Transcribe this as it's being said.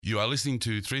You are listening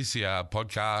to 3CR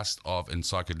podcast of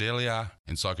Encyclopedia.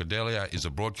 Encyclopedia is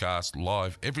a broadcast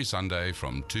live every Sunday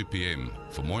from 2 p.m.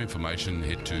 For more information,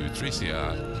 head to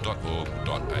 3cr.org.au.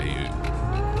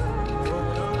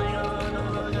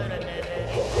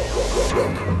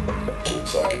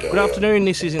 Good afternoon,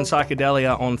 this is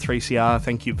Encyclopedia on 3CR.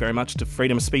 Thank you very much to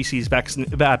Freedom of Species back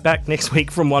next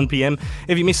week from 1pm.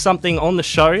 If you missed something on the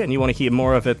show and you want to hear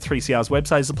more of it, 3CR's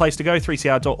website is the place to go,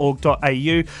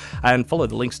 3cr.org.au, and follow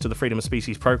the links to the Freedom of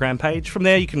Species program page. From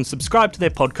there you can subscribe to their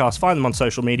podcast, find them on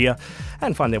social media,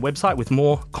 and find their website with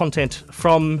more content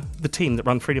from the team that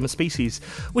run Freedom of Species,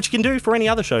 which you can do for any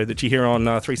other show that you hear on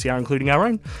 3CR, including our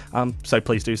own. So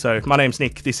please do so. My name's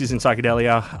Nick, this is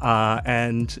Encyclopedia,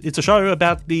 and it's a show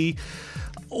about the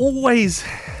always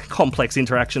complex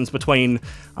interactions between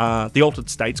the altered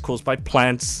states caused by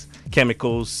plants,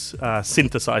 chemicals,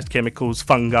 synthesized chemicals,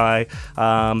 fungi,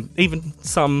 even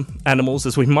some animals,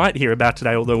 as we might hear about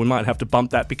today, although we might have to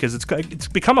bump that because it's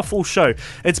become a full show.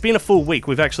 It's been a full week.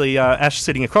 We've actually, Ash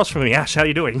sitting across from me. Ash, how are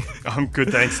you doing? I'm good,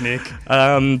 thanks, Nick.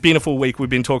 Been a full week. We've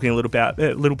been talking a little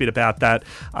bit about that.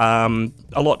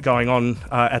 A lot going on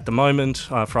at the moment.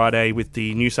 Friday with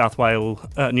the New South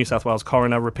Wales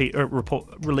coroner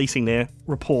releasing their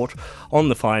report on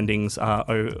the findings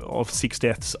of 6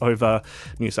 deaths over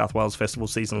New South Wales festival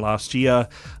season last year.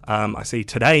 I see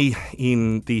today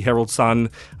in the Herald Sun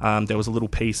there was a little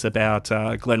piece about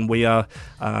Glenn Weir,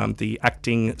 the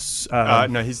acting...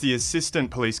 No, he's the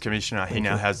Assistant Police Commissioner. He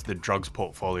now has the drugs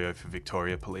portfolio for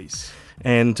Victoria Police.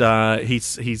 And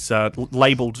he's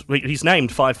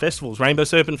named 5 festivals: Rainbow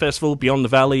Serpent Festival, Beyond the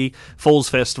Valley, Falls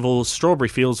Festival, Strawberry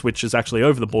Fields, which is actually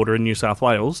over the border in New South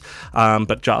Wales,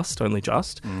 but only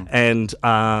just, and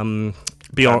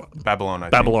Beyond Babylon, I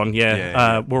think. Babylon,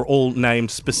 yeah. Were all named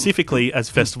specifically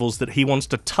as festivals that he wants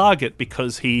to target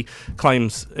because he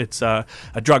claims it's a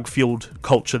drug-fueled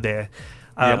culture there,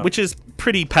 which is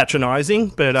pretty patronising.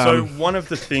 But so one of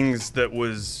the things that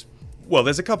was... Well,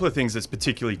 there's a couple of things that's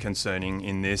particularly concerning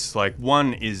in this. Like,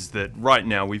 one is that right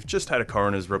now we've just had a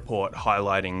coroner's report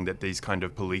highlighting that these kind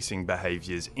of policing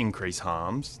behaviours increase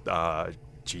harms.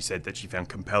 She said that she found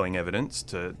compelling evidence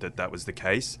that was the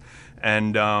case.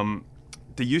 And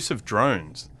the use of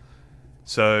drones.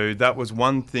 So that was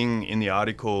one thing in the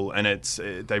article, and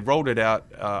they rolled it out,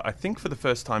 I think, for the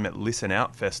first time at Listen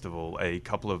Out Festival a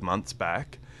couple of months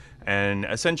back. And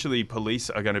essentially,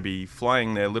 police are going to be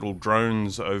flying their little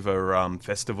drones over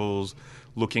festivals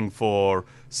looking for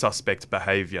suspect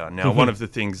behaviour. Now, one of the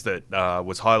things that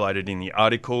was highlighted in the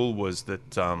article was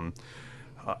that,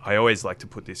 I always like to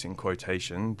put this in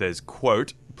quotation, there's,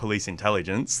 quote, police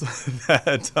intelligence,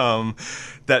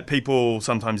 that people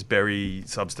sometimes bury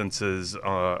substances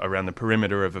around the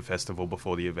perimeter of a festival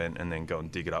before the event and then go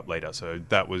and dig it up later. So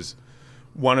that was...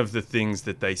 one of the things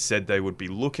that they said they would be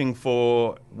looking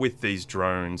for with these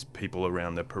drones, people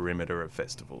around the perimeter of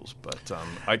festivals. But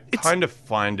I kind of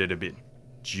find it a bit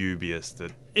dubious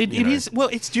that... It is. Well,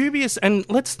 it's dubious, and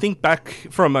let's think back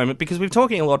for a moment because we've been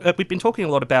talking a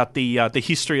lot about the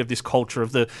history of this culture,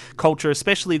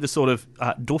 especially the sort of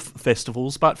doof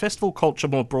festivals, but festival culture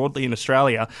more broadly in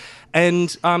Australia. And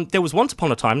there was once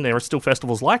upon a time, there are still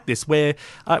festivals like this, where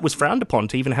it was frowned upon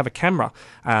to even have a camera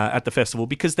at the festival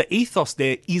because the ethos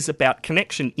there is about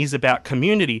connection, is about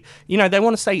community. You know, they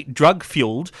want to say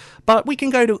drug-fueled, but we can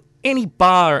go to any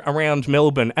bar around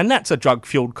Melbourne, and that's a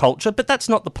drug-fueled culture, but that's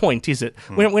not the point, is it?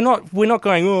 We're not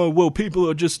going, oh, well, people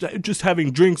are just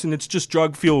having drinks and it's just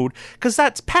drug-fueled, because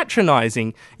that's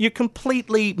patronising. You're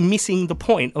completely missing the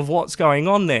point of what's going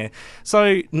on there.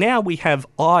 So now we have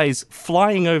eyes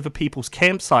flying over people's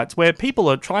campsites where people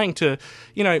are trying to,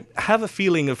 have a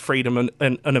feeling of freedom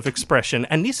and of expression,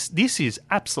 and this is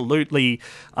absolutely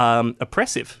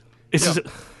oppressive.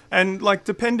 And,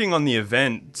 depending on the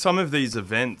event, some of these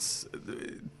events,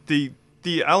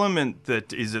 the element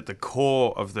that is at the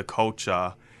core of the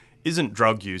culture isn't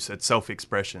drug use, it's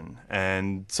self-expression.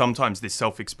 And sometimes this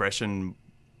self-expression,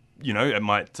 it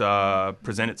might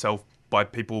present itself by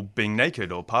people being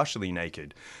naked or partially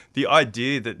naked. The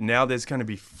idea that now there's going to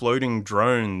be floating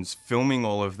drones filming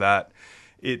all of that,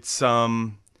 it's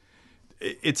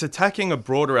attacking a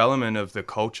broader element of the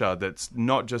culture that's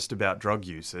not just about drug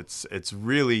use. It's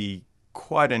really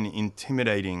quite an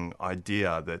intimidating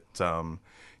idea that,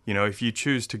 if you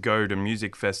choose to go to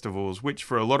music festivals, which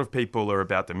for a lot of people are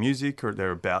about the music or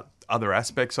they're about other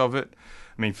aspects of it.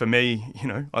 I mean, for me,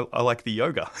 I like the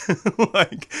yoga.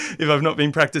 If I've not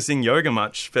been practicing yoga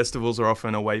much, festivals are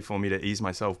often a way for me to ease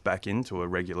myself back into a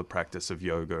regular practice of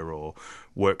yoga or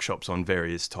workshops on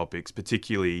various topics,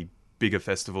 particularly bigger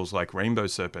festivals like Rainbow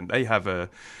Serpent, they have a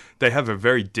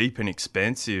very deep and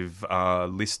expansive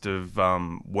list of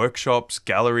workshops,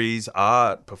 galleries,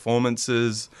 art,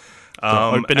 performances.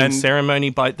 Opening ceremony,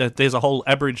 there's a whole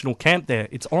Aboriginal camp there.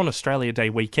 It's on Australia Day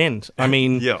weekend. I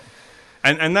mean... Yeah.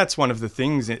 And that's one of the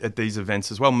things at these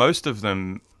events as well. Most of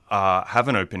them have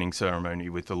an opening ceremony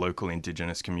with the local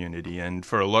Indigenous community. And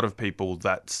for a lot of people,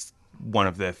 that's one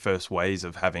of their first ways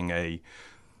of having a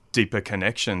deeper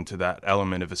connection to that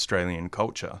element of Australian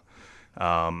culture.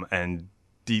 And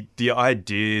the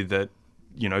idea that,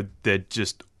 you know, they're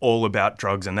just all about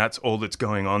drugs and that's all that's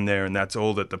going on there and that's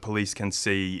all that the police can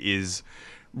see is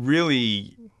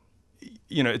really...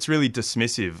 You know, it's really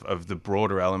dismissive of the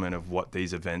broader element of what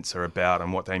these events are about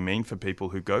and what they mean for people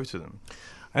who go to them.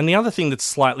 And the other thing that's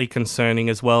slightly concerning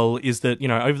as well is that, you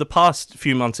know, over the past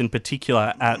few months in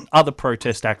particular at other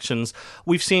protest actions,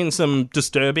 we've seen some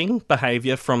disturbing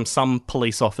behaviour from some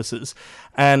police officers.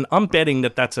 And I'm betting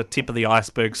that that's a tip of the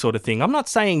iceberg sort of thing. I'm not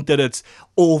saying that it's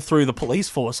all through the police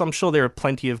force. I'm sure there are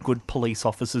plenty of good police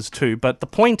officers too. But the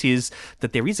point is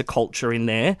that there is a culture in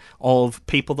there of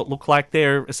people that look like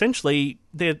they're essentially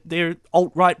they're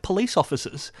alt-right police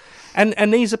officers.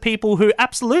 And these are people who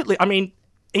absolutely, I mean,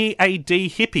 EAD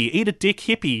hippie, eat a dick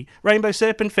hippie, Rainbow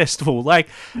Serpent Festival. Like,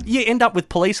 you end up with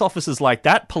police officers like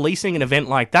that, policing an event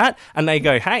like that, and they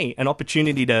go, hey, an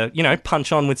opportunity to, you know,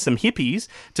 punch on with some hippies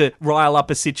to rile up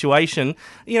a situation.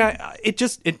 You know,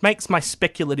 it makes my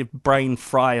speculative brain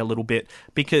fry a little bit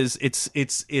because it's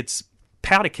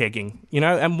powder kegging, you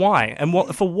know, and why? And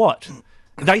what for what?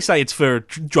 They say it's for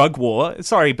drug war.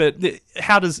 Sorry, but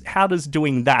how does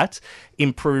doing that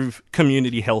improve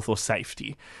community health or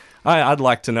safety? I'd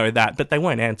like to know that, but they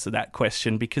won't answer that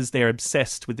question because they're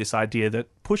obsessed with this idea that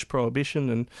push prohibition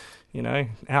and, you know,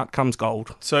 out comes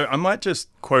gold. So I might just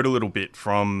quote a little bit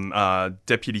from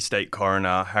Deputy State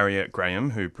Coroner Harriet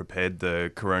Graham, who prepared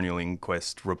the coronial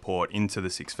inquest report into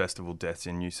the 6 festival deaths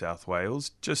in New South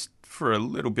Wales, just for a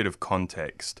little bit of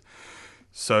context.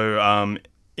 So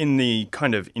in the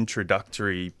kind of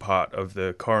introductory part of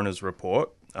the coroner's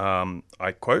report,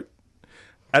 I quote,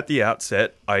 "At the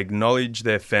outset, I acknowledge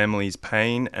their family's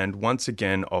pain and once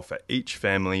again offer each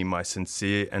family my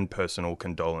sincere and personal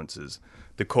condolences.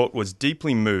 The court was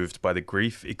deeply moved by the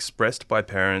grief expressed by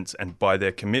parents and by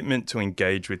their commitment to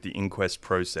engage with the inquest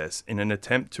process in an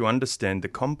attempt to understand the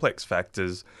complex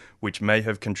factors which may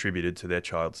have contributed to their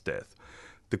child's death.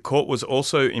 The court was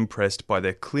also impressed by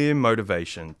their clear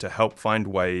motivation to help find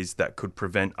ways that could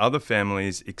prevent other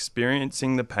families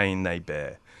experiencing the pain they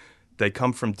bear. They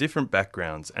come from different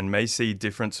backgrounds and may see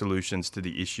different solutions to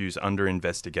the issues under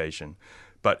investigation,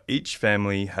 but each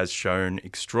family has shown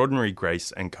extraordinary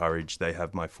grace and courage. They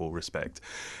have my full respect."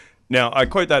 Now, I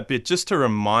quote that bit just to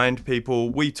remind people,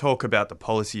 we talk about the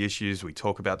policy issues, we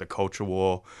talk about the culture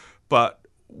war, but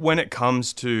when it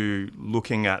comes to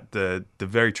looking at the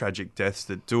very tragic deaths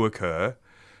that do occur,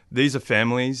 these are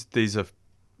families, these are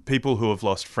people who have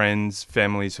lost friends,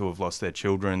 families who have lost their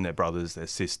children, their brothers, their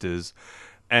sisters.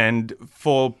 And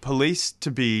for police to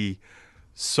be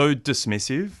so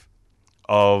dismissive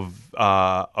of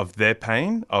their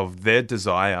pain, of their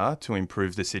desire to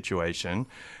improve the situation,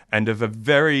 and of a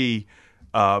very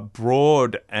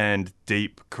broad and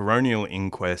deep coronial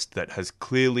inquest that has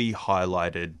clearly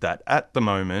highlighted that at the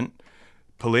moment,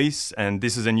 police, and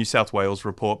this is a New South Wales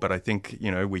report, but I think, you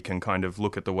know, we can kind of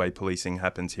look at the way policing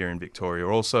happens here in Victoria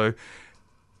also,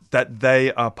 that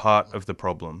they are part of the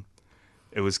problem.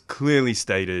 It was clearly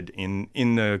stated in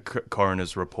the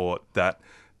coroner's report that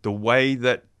the way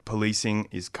that policing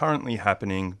is currently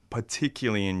happening,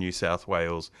 particularly in New South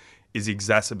Wales, is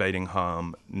exacerbating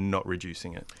harm, not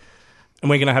reducing it. And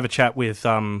we're going to have a chat with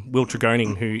Will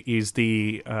Tregoning, who is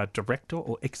the director,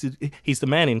 he's the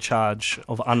man in charge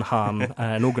of Unharm,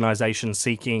 an organisation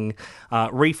seeking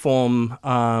reform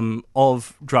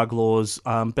of drug laws.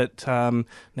 But now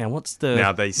what's the...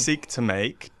 Now, they seek to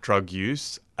make drug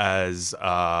use as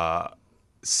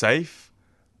safe,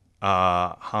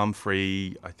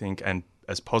 harm-free, I think, and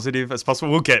as positive as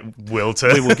possible. We'll get Will to...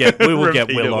 We will get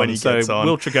Will on. So on.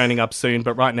 Will Tregoning up soon,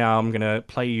 but right now I'm going to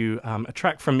play you a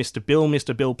track from Mr. Bill.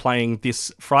 Mr. Bill playing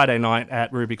this Friday night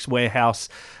at Rubik's Warehouse.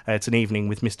 It's an evening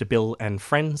with Mr. Bill and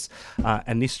friends.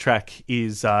 And this track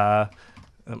is... for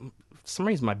some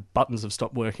reason my buttons have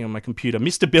stopped working on my computer.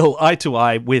 Mr. Bill, Eye to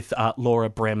Eye with Laura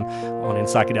Brem on In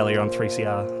Psychedelia on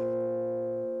 3CR.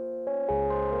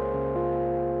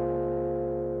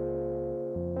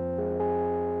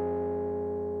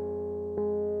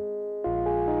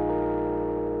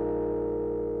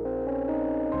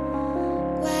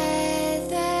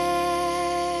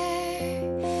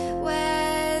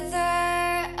 Whether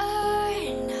or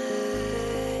not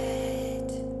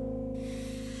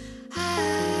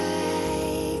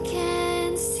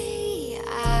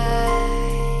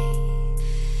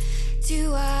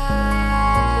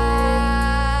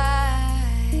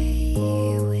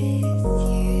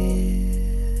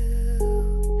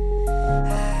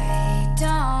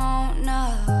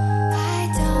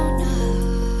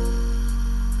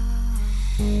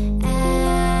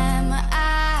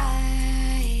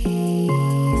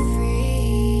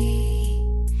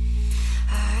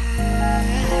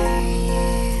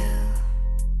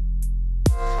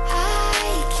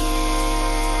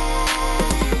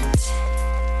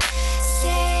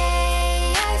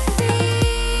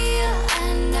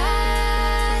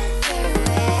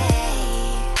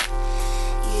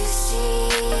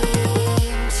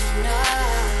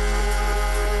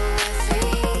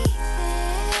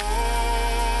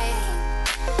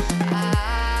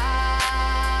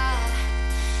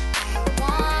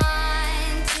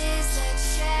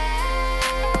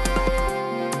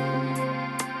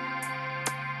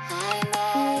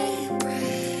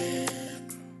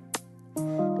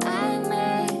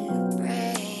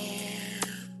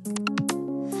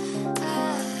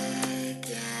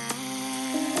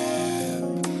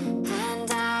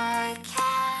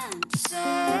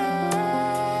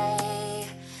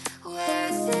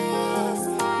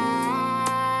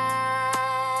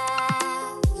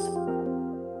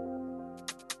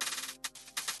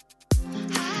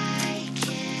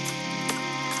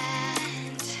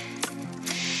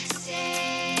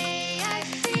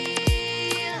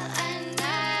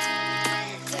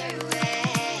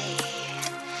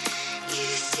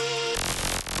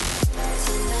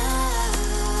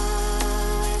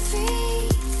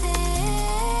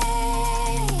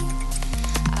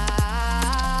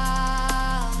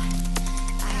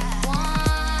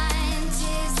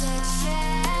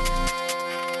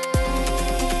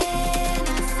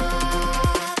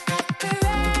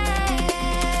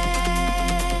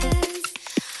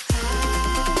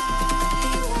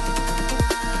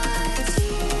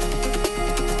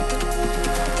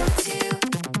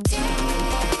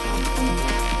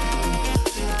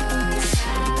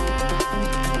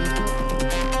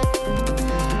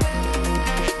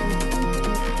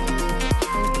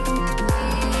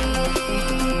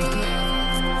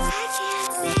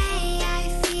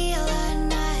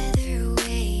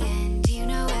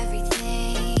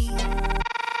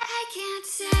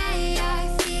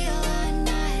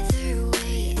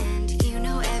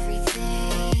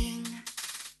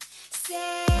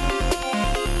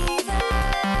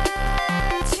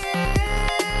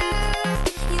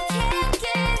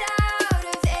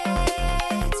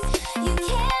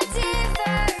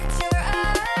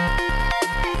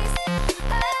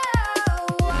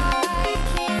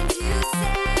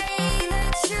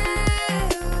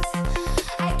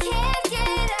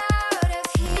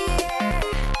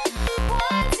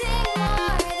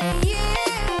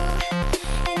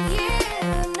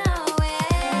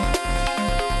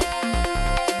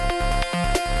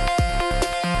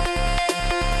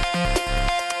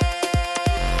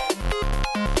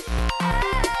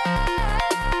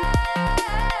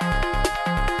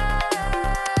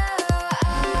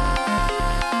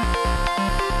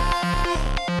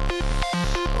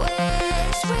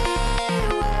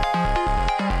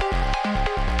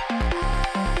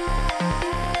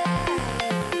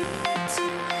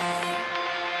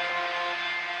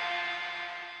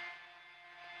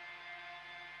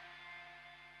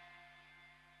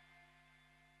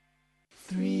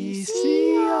This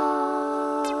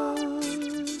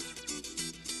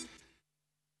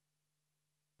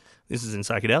is in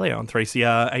Psychedelia on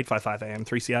 3CR, 855 AM,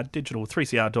 3CR Digital,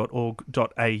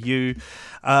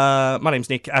 3cr.org.au. My name's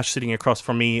Nick, Ash sitting across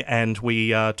from me, and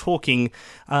we are talking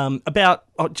about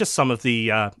just some of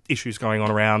the issues going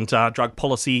on around drug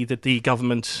policy that the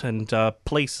government and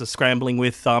police are scrambling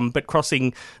with, but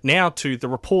crossing now to the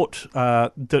report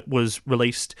that was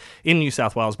released in New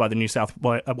South Wales by the New South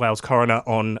Wales coroner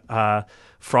on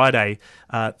Friday.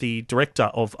 The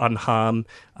director of Unharm,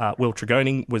 Will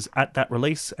Tregoning, was at that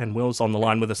release, and Will's on the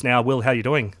line with us now. Will, how are you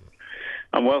doing?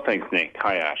 I'm well, thanks, Nick.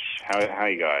 Hi, Ash. How are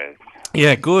you guys?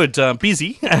 Yeah, good.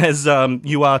 Busy, as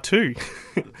you are too.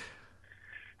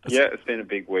 Yeah, it's been a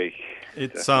big week.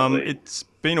 It's definitely. it's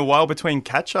been a while between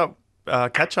catch-ups,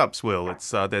 Will. It's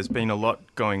there's been a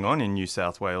lot going on in New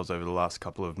South Wales over the last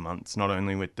couple of months, not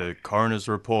only with the coroner's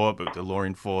report, but the Law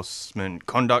Enforcement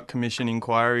Conduct Commission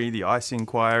inquiry, the ICE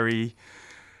inquiry.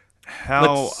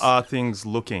 How are things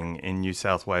looking in New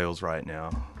South Wales right now?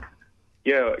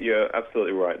 Yeah, you're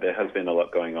absolutely right. There has been a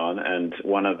lot going on, and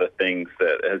one of the things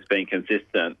that has been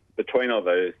consistent between all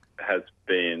those has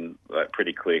been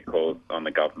pretty clear calls on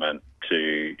the government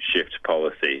to shift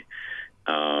policy.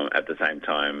 At the same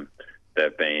time,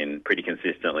 they've been pretty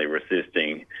consistently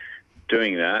resisting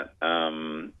doing that,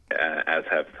 as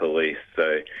have police.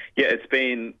 So, yeah, it's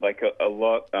been like a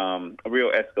lot, a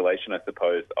real escalation, I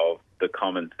suppose, of the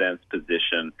common sense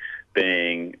position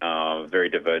being very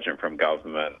divergent from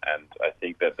government. And I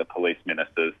think that the police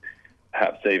ministers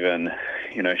perhaps even,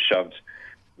 shoved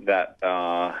that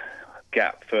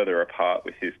gap further apart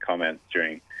with his comments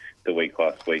during the week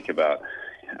last week about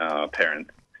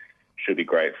parents should be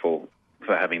grateful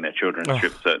for having their children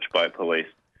strip searched by police.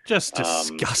 Just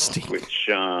disgusting. Which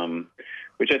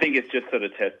I think is just sort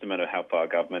of testament of how far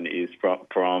government is from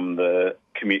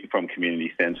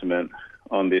community sentiment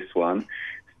on this one.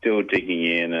 Still digging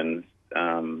in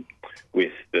and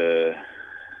with the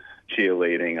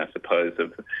cheerleading, I suppose,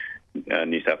 of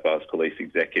New South Wales Police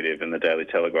Executive and the Daily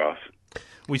Telegraph.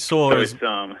 We saw...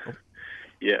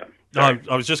 yeah. I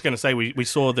was just going to say we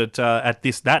saw that at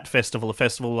that festival, a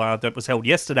festival that was held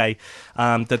yesterday,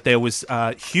 that there was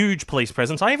huge police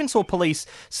presence. I even saw police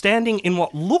standing in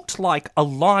what looked like a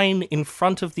line in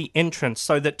front of the entrance,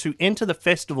 so that to enter the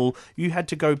festival you had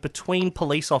to go between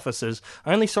police officers.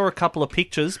 I only saw a couple of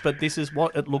pictures, but this is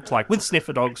what it looked like, with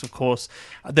sniffer dogs, of course,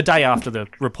 the day after the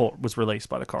report was released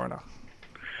by the coroner.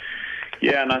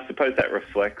 Yeah, and I suppose that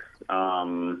reflects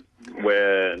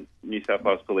where New South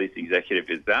Wales Police Executive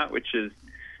is at, which is,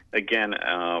 again,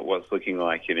 what's looking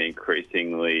like an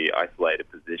increasingly isolated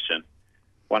position.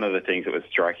 One of the things that was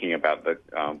striking about the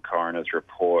coroner's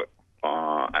report,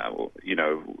 I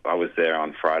was there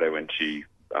on Friday when she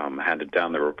handed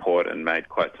down the report and made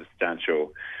quite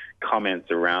substantial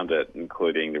comments around it,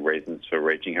 including the reasons for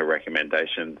reaching her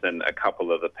recommendations, and a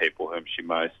couple of the people whom she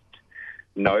most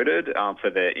noted for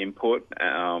their input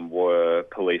were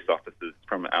police officers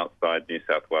from outside New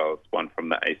South Wales, one from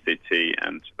the ACT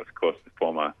and, of course, the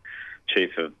former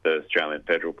Chief of the Australian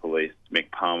Federal Police, Mick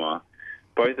Palmer,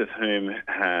 both of whom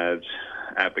had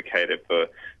advocated for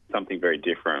something very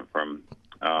different from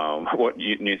what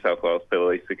New South Wales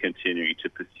police are continuing to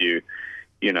pursue,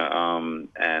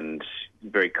 and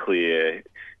very clear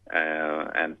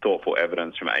and thoughtful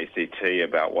evidence from ACT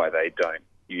about why they don't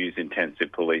use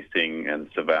intensive policing and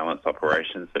surveillance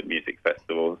operations at music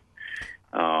festivals.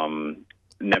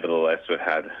 Nevertheless, we've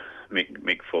had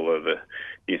Mick Fuller, the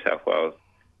New South Wales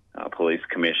Police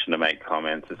Commissioner, make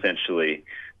comments essentially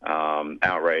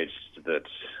outraged that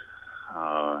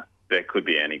there could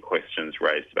be any questions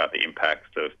raised about the impacts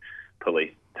of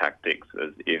police tactics,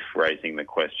 as if raising the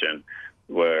question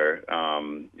were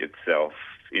itself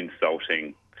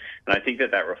insulting. And I think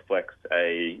that reflects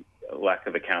a lack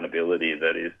of accountability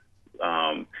that is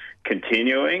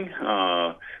continuing.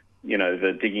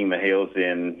 The digging the heels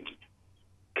in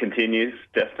continues,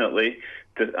 definitely.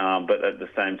 But at the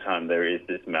same time, there is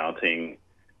this mounting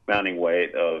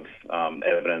weight of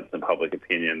evidence and public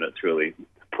opinion that's really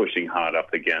pushing hard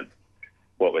up against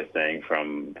what we're seeing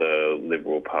from the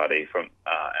Liberal Party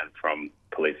and from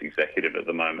police executive at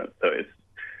the moment. So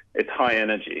it's high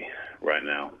energy right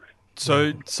now.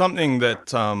 So something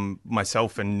that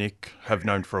myself and Nick have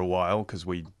known for a while, because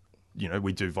we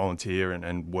do volunteer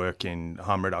and work in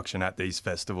harm reduction at these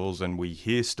festivals, and we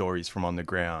hear stories from on the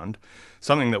ground.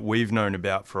 Something that we've known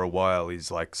about for a while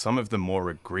is like some of the more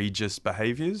egregious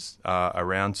behaviours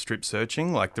around strip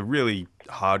searching, like the really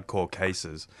hardcore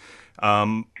cases.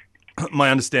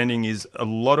 My understanding is a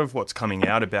lot of what's coming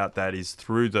out about that is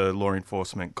through the Law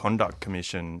Enforcement Conduct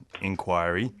Commission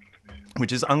inquiry.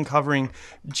 which is uncovering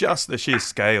just the sheer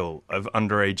scale of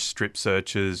underage strip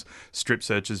searches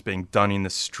being done in the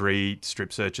street,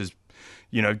 strip searches,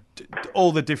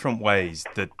 all the different ways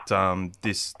that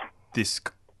this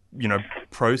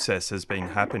process has been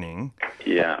happening.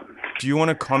 Yeah. Do you want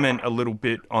to comment a little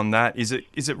bit on that? Is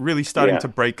it really starting to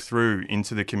break through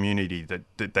into the community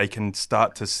that they can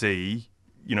start to see,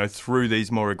 through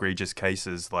these more egregious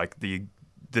cases, like the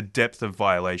depth of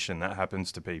violation that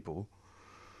happens to people?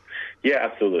 Yeah,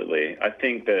 absolutely. I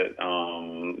think that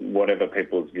whatever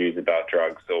people's views about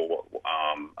drugs, or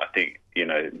I think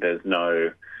there's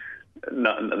not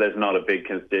a big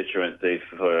constituency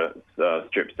for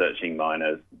strip searching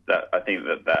minors. That I think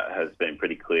that has been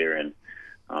pretty clear in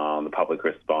the public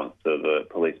response to the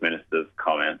police minister's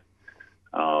comments.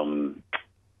 I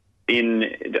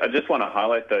just want to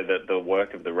highlight, though, that the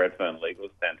work of the Redfern Legal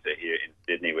Centre here in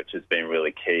Sydney, which has been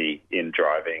really key in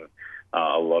driving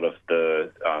a lot of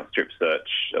the strip search,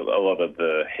 a lot of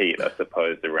the heat, I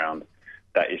suppose, around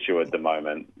that issue at the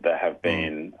moment. They have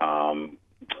been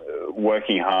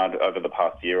working hard over the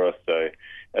past year or so,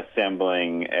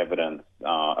 assembling evidence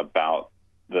about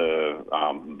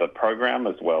the program,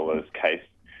 as well as case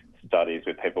studies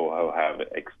with people who have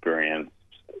experienced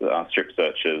strip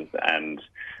searches and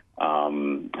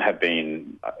have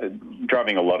been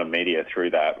driving a lot of media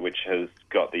through that, which has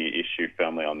got the issue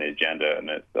firmly on the agenda, and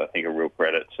it's, I think, a real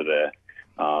credit to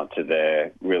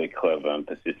their really clever and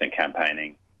persistent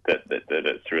campaigning that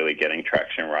it's really getting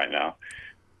traction right now.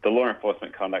 The Law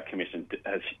Enforcement Conduct Commission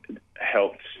has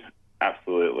helped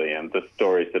absolutely, and the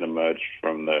stories that emerged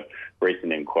from the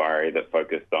recent inquiry that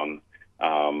focused on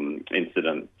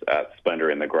incidents at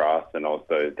Splendour in the Grass, and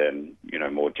also then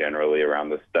more generally around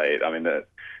the state. I mean, the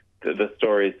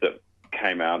stories that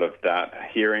came out of that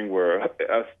hearing were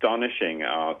astonishing.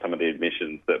 Some of the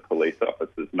admissions that police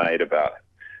officers made about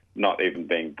not even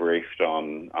being briefed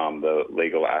on the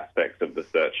legal aspects of the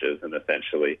searches, and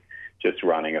essentially just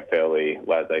running a fairly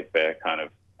laissez-faire kind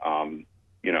of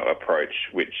approach,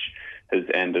 which has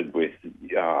ended with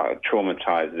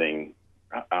traumatizing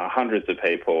hundreds of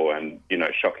people, and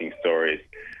shocking stories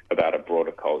about a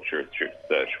broader culture of strip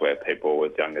search where people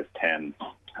as young as 10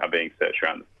 are being searched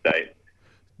around the state.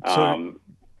 So,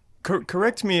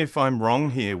 correct me if I'm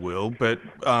wrong here, Will, but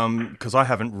because I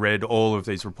haven't read all of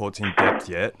these reports in depth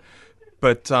yet,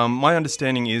 but my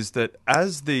understanding is that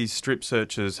as these strip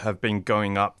searches have been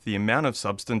going up, the amount of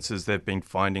substances they've been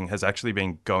finding has actually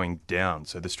been going down.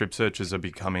 So the strip searches are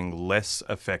becoming less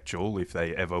effectual, if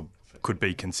they ever could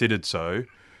be considered so.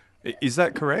 Is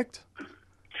that correct?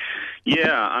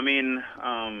 Yeah, I mean,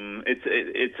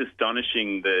 it's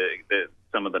astonishing that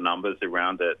some of the numbers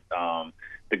around it.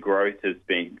 The growth has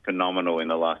been phenomenal in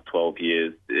the last 12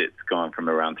 years. It's gone from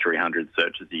around 300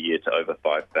 searches a year to over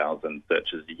 5,000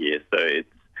 searches a year. So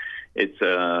it's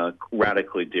a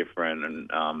radically different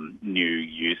and new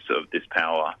use of this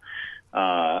power.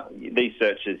 These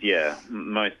searches,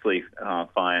 mostly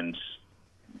find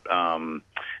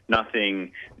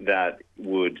nothing that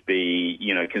would be,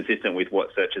 consistent with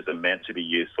what searches are meant to be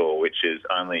used for, which is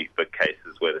only for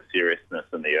cases where the seriousness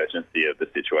and the urgency of the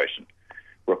situation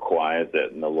requires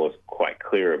it, and the law's quite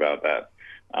clear about that.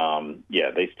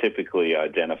 These typically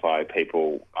identify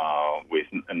people with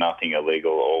nothing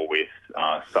illegal or with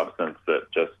substance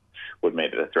that just would meet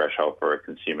the threshold for a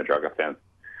consumer drug offence.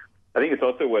 I think it's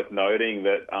also worth noting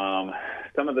that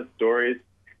some of the stories,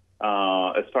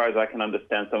 as far as I can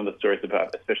understand, some of the stories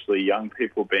about especially young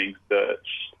people being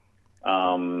searched,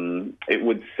 it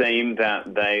would seem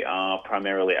that they are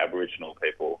primarily Aboriginal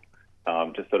people,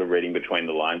 just sort of reading between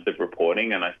the lines of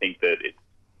reporting. And I think that it's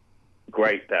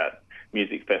great that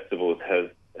music festivals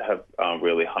have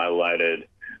really highlighted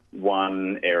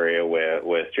one area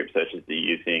where strip searches are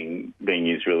being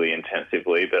used really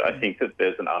intensively. But I think that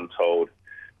there's an untold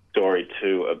story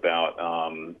too about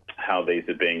how these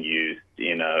are being used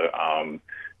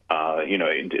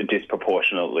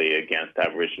disproportionately against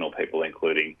Aboriginal people,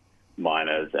 including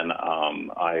minors. And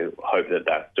I hope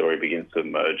that story begins to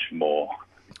emerge more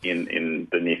in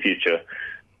the near future.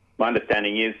 My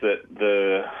understanding is that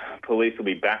the police will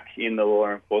be back in the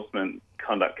Law Enforcement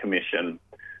Conduct Commission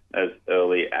as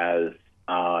early as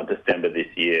December this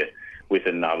year with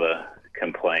another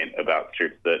complaint about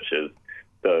strip searches.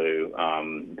 So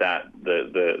that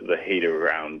the heat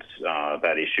around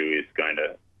that issue is going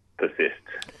to persist.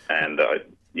 And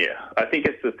I think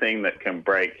it's the thing that can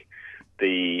break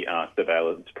the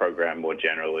surveillance program more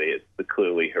generally. It's the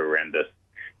clearly horrendous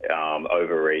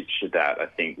overreach that I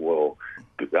think will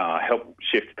help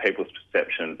shift people's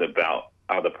perceptions about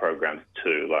other programs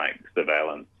too, like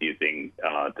surveillance using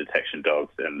detection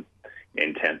dogs and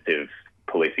intensive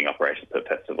policing operations at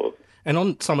festivals. And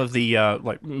on some of the,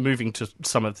 moving to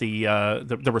some of the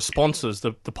responses,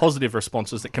 the positive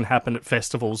responses that can happen at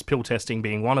festivals, pill testing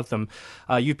being one of them,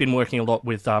 you've been working a lot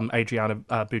with Adriana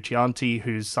Buccianti,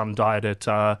 whose son died at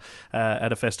a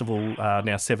festival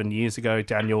now 7 years ago,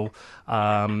 Daniel,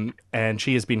 and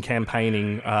she has been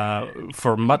campaigning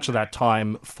for much of that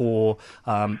time for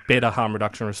better harm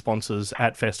reduction responses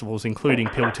at festivals, including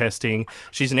pill testing.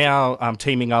 She's now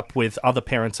teaming up with other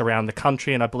parents around the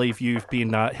country, and I believe you've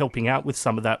been helping out with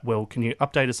some of that. Will, can you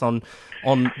update us on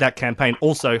that campaign?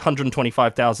 Also,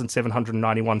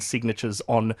 125,791 signatures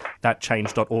on that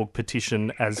change.org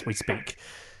petition as we speak.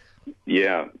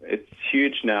 Yeah, it's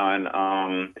huge now. And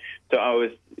so I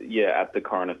was, at the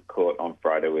Coroner's Court on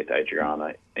Friday with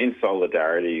Adriana in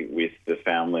solidarity with the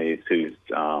families who's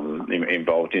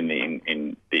involved in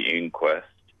the inquest.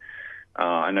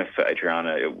 I know for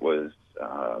Adriana it was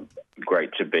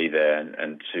great to be there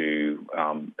and to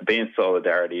be in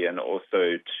solidarity, and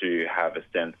also to have a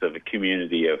sense of a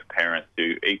community of parents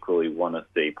who equally want to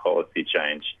see policy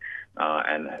change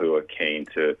and who are keen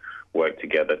to work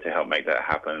together to help make that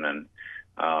happen. And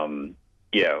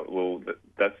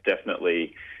that's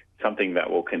definitely something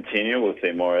that will continue. We'll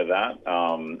see more of that,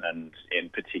 and in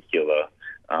particular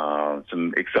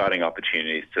some exciting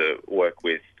opportunities to work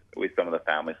with some of the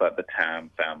families, like the Tam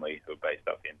family, who are based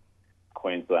up in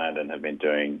Queensland and have been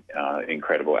doing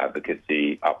incredible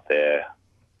advocacy up there.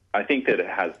 I think that it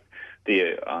has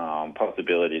the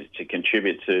possibilities to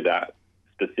contribute to that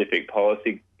specific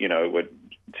policy, to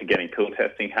getting pill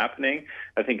testing happening.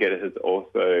 I think it has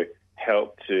also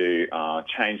helped to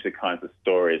change the kinds of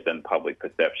stories and public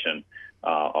perception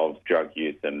of drug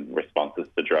use and responses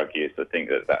to drug use. I think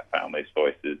that family's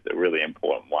voice is a really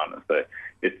important one. So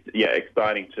it's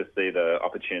exciting to see the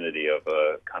opportunity of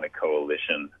a kind of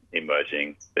coalition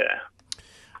emerging there.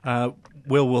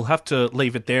 We'll have to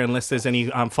leave it there unless there's any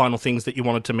final things that you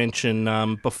wanted to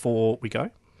mention before we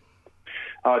go.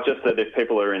 Just that if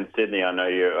people are in Sydney, I know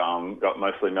you got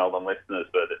mostly Melbourne listeners,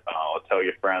 but I'll tell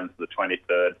your friends the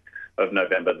 23rd of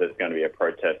November there's going to be a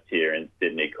protest here in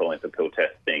Sydney calling for pill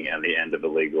testing and the end of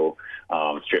illegal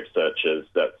strip searches.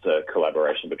 That's a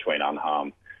collaboration between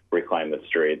Unharm, Reclaim the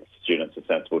Streets, Students of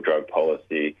Sensible Drug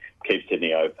Policy, Keep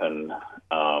Sydney Open,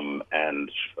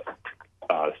 and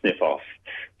Sniff Off.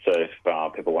 So if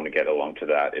people want to get along to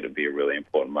that, it'll be a really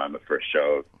important moment for a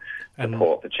show of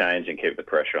support for change and keep the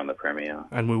pressure on the Premier.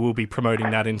 And we will be promoting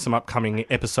that in some upcoming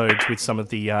episodes with some of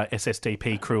the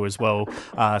SSDP crew as well.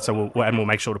 So we'll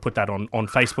make sure to put that on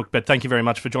Facebook. But thank you very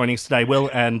much for joining us today, Will,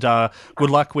 and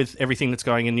good luck with everything that's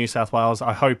going in New South Wales.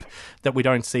 I hope that we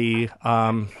don't see,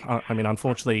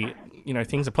 unfortunately,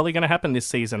 things are probably going to happen this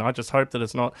season. I just hope that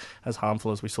it's not as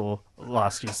harmful as we saw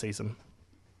last year's season.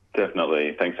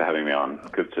 Definitely. Thanks for having me on.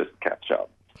 Good to catch up.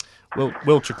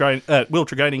 Will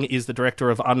Tregoning is the director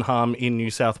of Unharm in New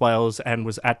South Wales and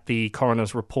was at the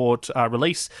Coroner's Report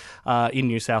release in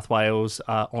New South Wales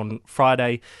on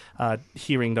Friday,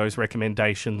 hearing those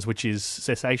recommendations, which is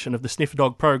cessation of the sniffer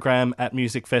dog program at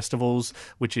music festivals,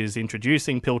 which is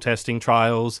introducing pill testing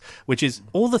trials, which is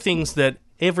all the things that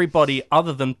everybody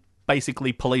other than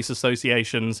basically police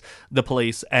associations, the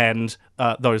police, and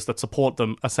those that support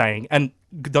them are saying. And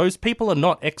those people are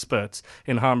not experts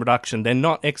in harm reduction. They're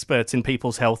not experts in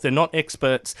people's health. They're not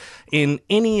experts in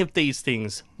any of these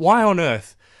things. Why on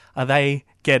earth are they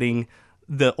getting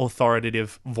the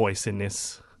authoritative voice in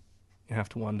this? You have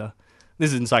to wonder.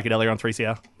 This is In Psychedelia on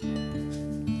 3CR.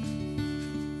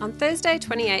 On Thursday,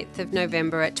 28th of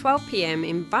November at 12 p.m,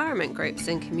 environment groups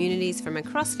and communities from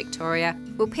across Victoria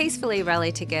will peacefully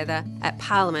rally together at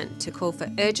Parliament to call for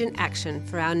urgent action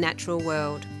for our natural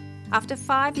world. After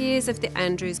 5 years of the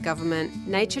Andrews government,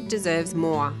 nature deserves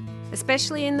more,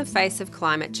 especially in the face of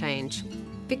climate change.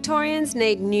 Victorians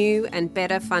need new and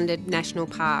better funded national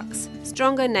parks,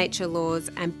 stronger nature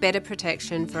laws and better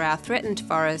protection for our threatened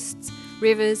forests,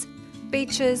 rivers,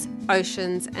 beaches,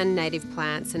 oceans and native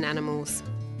plants and animals.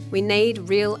 We need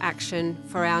real action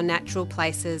for our natural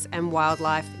places and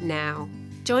wildlife now.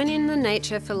 Join in the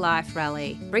Nature for Life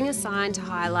rally. Bring a sign to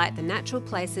highlight the natural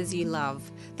places you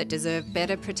love that deserve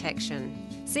better protection.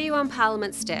 See you on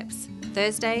Parliament steps,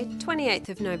 Thursday, 28th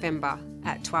of November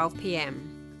at 12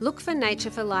 p.m. Look for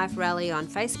Nature for Life rally on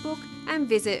Facebook and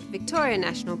visit Victoria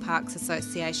National Parks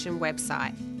Association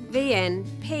website,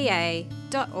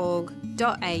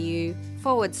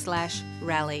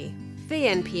 vnpa.org.au/rally.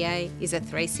 VNPA is a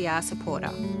 3CR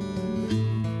supporter.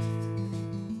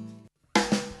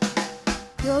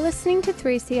 You're listening to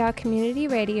 3CR Community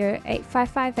Radio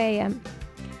 855 AM.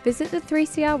 Visit the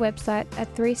 3CR website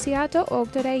at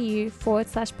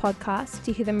 3cr.org.au/podcast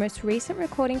to hear the most recent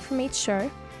recording from each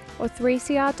show, or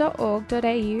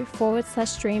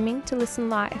 3cr.org.au/streaming to listen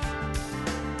live.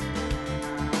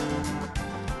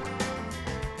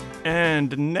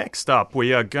 And next up,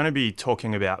 we are going to be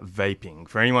talking about vaping.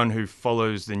 For anyone who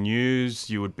follows the news,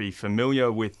 you would be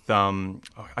familiar with,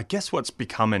 I guess, what's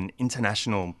become an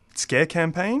international scare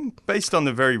campaign based on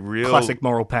the very real... Classic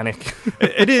moral panic.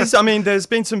 It is. I mean, there's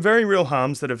been some very real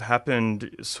harms that have happened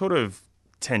sort of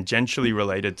tangentially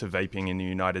related to vaping in the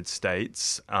United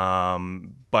States,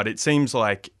 but it seems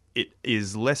like it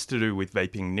is less to do with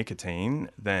vaping nicotine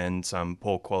than some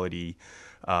poor quality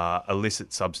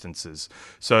illicit substances.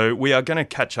 So we are going to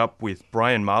catch up with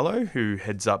Brian Marlow, who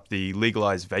heads up the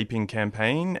Legalise Vaping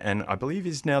campaign, and I believe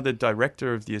is now the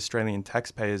director of the Australian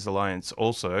Taxpayers Alliance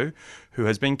also, who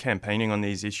has been campaigning on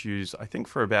these issues, I think,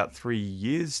 for about 3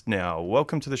 years now.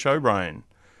 Welcome to the show, Brian.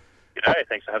 G'day,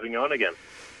 thanks for having me on again.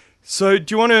 So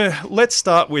do you want to, let's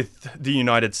start with the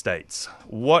United States.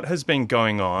 What has been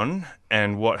going on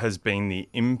and what has been the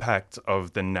impact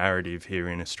of the narrative here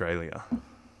in Australia?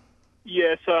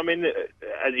 Yeah, so I mean,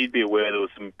 as you'd be aware, there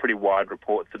were some pretty wide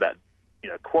reports about,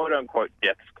 quote-unquote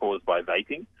deaths caused by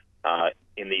vaping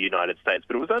in the United States.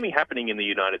 But it was only happening in the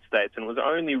United States, and it was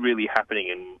only really happening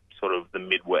in sort of the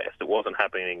Midwest. It wasn't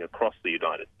happening across the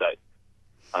United States.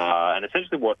 And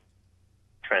essentially what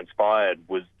transpired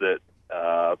was that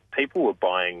people were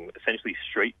buying essentially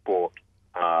street-bought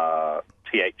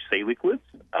THC liquids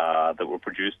that were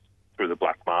produced through the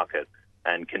black market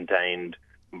and contained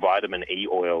vitamin E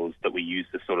oils that we use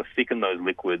to sort of thicken those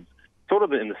liquids, sort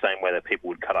of in the same way that people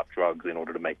would cut up drugs in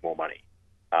order to make more money.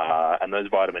 And those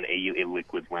vitamin E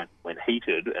liquids, when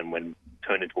heated and when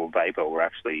turned into a vapor, were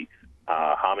actually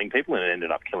harming people, and it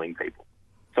ended up killing people.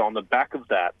 So on the back of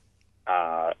that,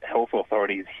 health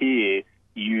authorities here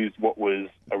used what was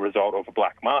a result of a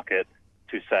black market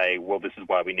to say, well, this is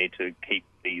why we need to keep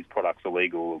these products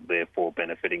illegal, therefore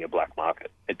benefiting a black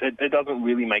market. It doesn't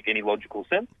really make any logical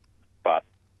sense, but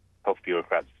health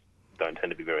bureaucrats don't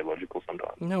tend to be very logical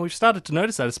sometimes. No, we've started to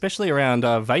notice that, especially around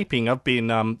vaping. I've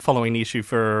been following the issue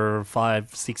for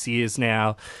 5-6 years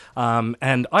now,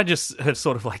 and I just have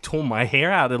sort of like torn my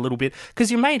hair out a little bit because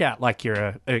you're made out like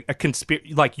you're a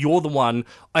like you're the one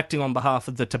acting on behalf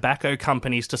of the tobacco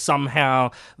companies to somehow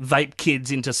vape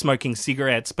kids into smoking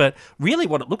cigarettes. But really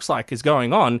what it looks like is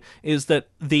going on is that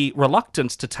the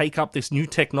reluctance to take up this new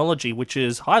technology, which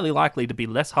is highly likely to be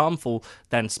less harmful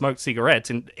than smoked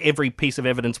cigarettes, and every piece of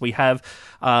evidence we have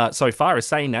so far is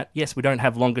saying that. Yes, we don't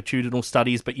have longitudinal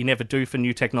studies, but you never do for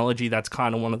new technology. That's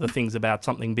kind of one of the things about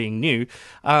something being new.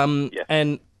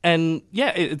 The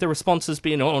response has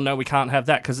been, oh, no, we can't have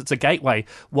that because it's a gateway.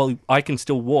 Well, I can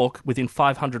still walk within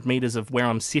 500 metres of where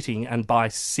I'm sitting and buy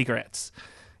cigarettes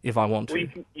if I want to. Well,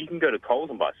 you can go to Coles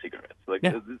and buy cigarettes.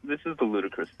 This is the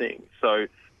ludicrous thing. So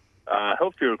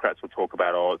health bureaucrats will talk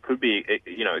about, it could be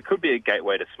a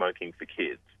gateway to smoking for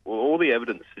kids. Well, all the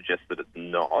evidence suggests that it's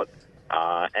not.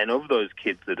 And of those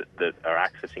kids that are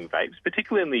accessing vapes,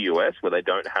 particularly in the US, where they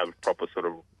don't have proper sort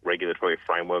of regulatory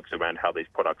frameworks around how these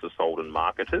products are sold and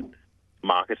marketed,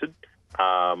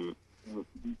 the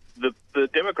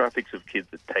demographics of kids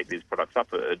that take these products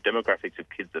up are demographics of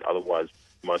kids that otherwise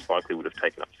most likely would have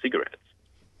taken up cigarettes.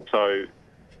 So,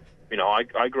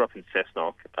 I grew up in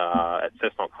Cessnock. At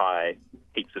Cessnock High,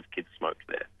 heaps of kids smoked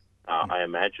there. I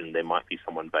imagine there might be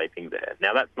someone vaping there.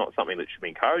 Now, that's not something that should be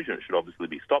encouraged, and it should obviously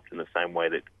be stopped in the same way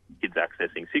that kids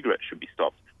accessing cigarettes should be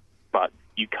stopped. But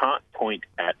you can't point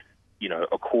at,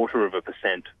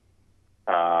 0.25%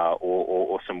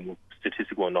 or some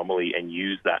statistical anomaly and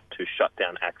use that to shut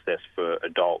down access for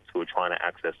adults who are trying to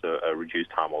access a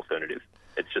reduced harm alternative.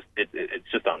 It's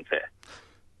just unfair.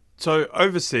 So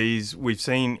overseas, we've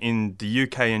seen in the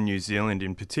UK and New Zealand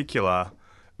in particular,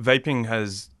 vaping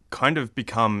has kind of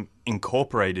become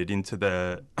incorporated into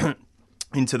the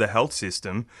health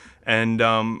system. And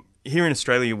here in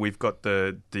Australia, we've got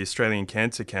the Australian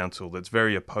Cancer Council that's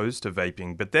very opposed to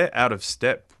vaping, but they're out of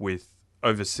step with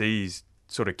overseas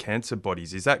sort of cancer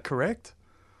bodies. Is that correct?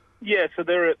 Yeah, so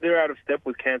they're out of step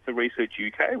with Cancer Research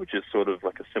UK, which is sort of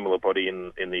like a similar body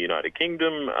in the United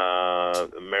Kingdom.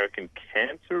 American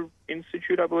Cancer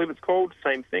Institute, I believe it's called.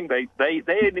 Same thing. They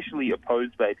initially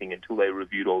opposed vaping until they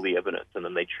reviewed all the evidence, and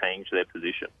then they changed their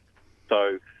position.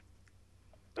 So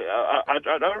I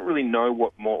don't really know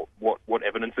what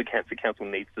evidence the Cancer Council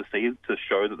needs to see to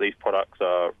show that these products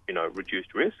are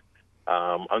reduced risk.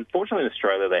 Unfortunately, in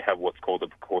Australia, they have what's called the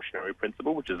precautionary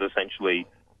principle, which is essentially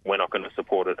we're not going to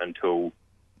support it until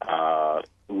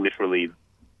literally,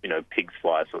 pigs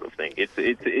fly sort of thing.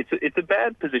 It's a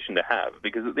bad position to have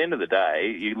because at the end of the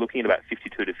day, you're looking at about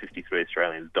 52 to 53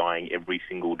 Australians dying every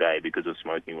single day because of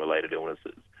smoking-related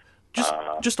illnesses.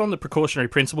 Just on the precautionary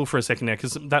principle for a second there,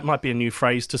 because that might be a new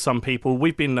phrase to some people.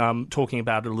 We've been talking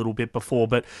about it a little bit before,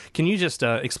 but can you just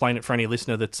explain it for any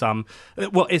listener that's,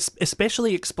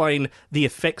 especially explain the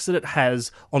effects that it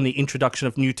has on the introduction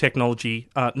of new technology,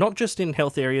 not just in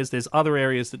health areas, there's other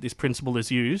areas that this principle is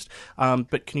used,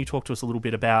 but can you talk to us a little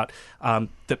bit about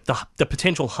the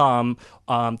potential harm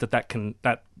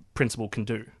that principle can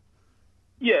do?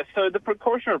 Yeah, so the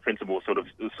precautionary principle sort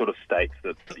of states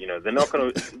that they're not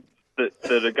going to that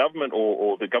the government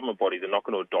or the government bodies are not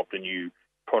going to adopt a new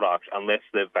product unless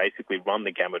they've basically run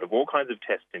the gamut of all kinds of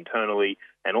tests internally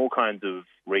and all kinds of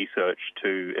research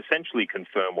to essentially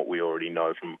confirm what we already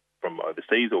know from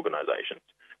overseas organisations.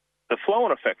 The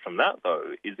flow-on effect from that,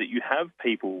 though, is that you have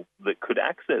people that could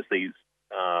access these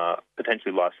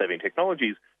potentially life-saving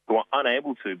technologies who are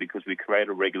unable to because we create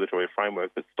a regulatory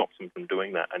framework that stops them from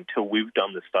doing that until we've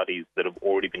done the studies that have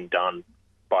already been done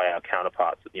by our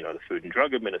counterparts at, the Food and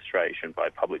Drug Administration, by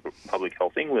Public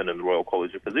Health England and the Royal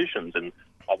College of Physicians and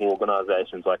other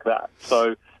organisations like that.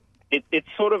 So it's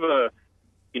sort of a,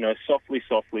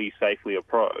 softly, safely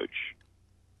approach.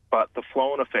 But the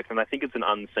flow-on effect, and I think it's an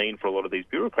unseen for a lot of these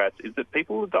bureaucrats, is that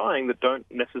people are dying that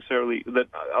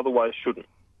otherwise shouldn't.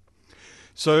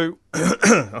 So,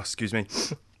 excuse me.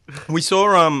 We saw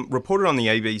reported on the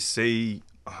ABC,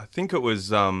 I think it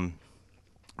was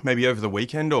maybe over the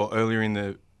weekend or earlier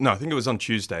I think it was on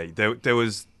Tuesday. There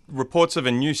was reports of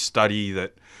a new study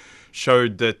that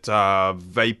showed that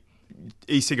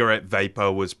e-cigarette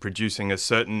vapor was producing a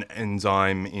certain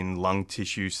enzyme in lung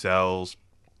tissue cells.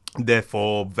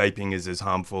 Therefore, vaping is as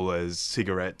harmful as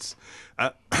cigarettes.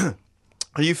 Are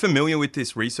you familiar with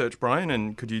this research, Brian?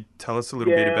 And could you tell us a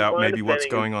little bit about maybe what's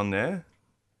going on there?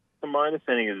 My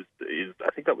understanding is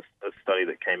I think that was a study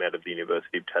that came out of the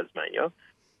University of Tasmania.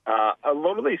 A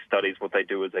lot of these studies, what they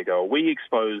do is they go, we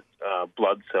exposed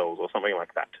blood cells or something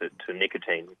like that to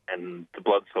nicotine, and the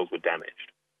blood cells were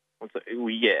damaged. So,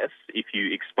 yes, if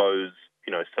you expose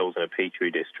cells in a petri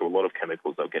dish to a lot of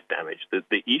chemicals, they'll get damaged.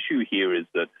 The issue here is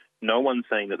that no one's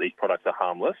saying that these products are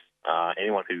harmless.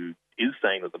 Anyone who is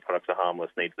saying that the products are harmless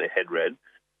needs their head read.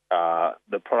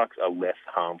 The products are less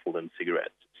harmful than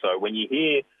cigarettes. So when you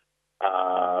hear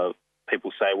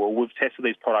people say, well, we've tested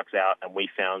these products out and we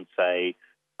found, say,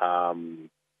 I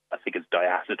think it's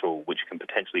diacetyl, which can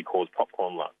potentially cause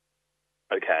popcorn lung.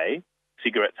 Okay,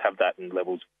 cigarettes have that in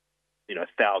levels,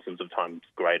 thousands of times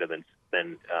greater than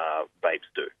vapes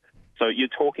do. So you're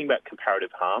talking about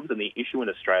comparative harms, and the issue in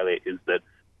Australia is that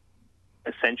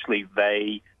essentially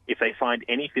if they find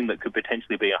anything that could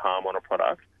potentially be a harm on a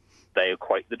product, they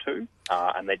equate the two,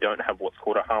 and they don't have what's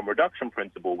called a harm reduction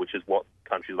principle, which is what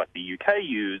countries like the UK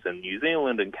use, and New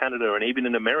Zealand and Canada, and even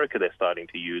in America they're starting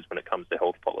to use when it comes to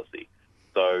health policy.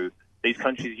 So these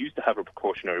countries used to have a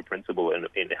precautionary principle in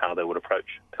how they would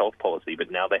approach health policy, but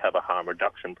now they have a harm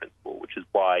reduction principle, which is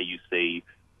why you see,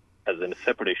 as a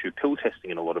separate issue, pill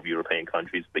testing in a lot of European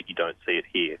countries, but you don't see it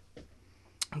here.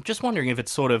 I'm just wondering if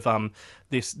it's sort of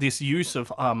this use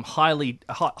of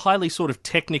highly sort of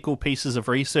technical pieces of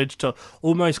research to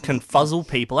almost confuzzle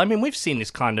people. I mean, we've seen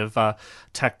this kind of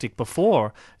tactic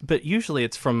before, but usually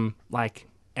it's from like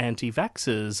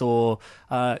anti-vaxxers or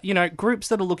groups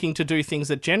that are looking to do things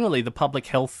that generally the public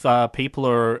health people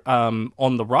are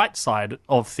on the right side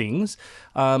of things.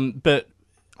 But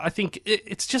I think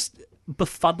it's just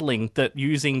befuddling that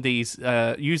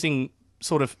using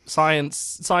sort of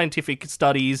scientific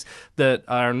studies that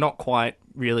are not quite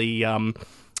really...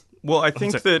 Well, I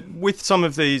think that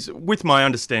with my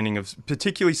understanding of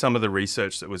particularly some of the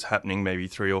research that was happening maybe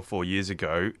 3 or 4 years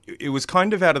ago, it was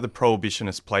kind of out of the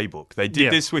prohibitionist playbook. They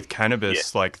did this with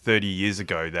cannabis like 30 years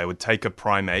ago. They would take a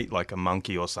primate, like a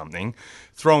monkey or something,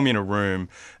 throw him in a room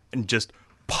and just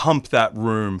pump that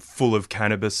room full of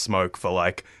cannabis smoke for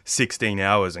like 16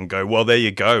 hours and go, well, there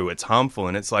you go, it's harmful.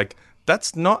 And it's like,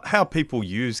 that's not how people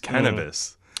use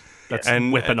cannabis. That's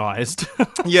weaponized.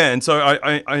 And so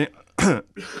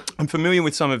I'm familiar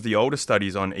with some of the older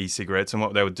studies on e-cigarettes, and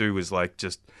what they would do was like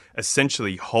just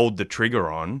essentially hold the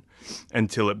trigger on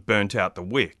until it burnt out the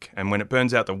wick. And when it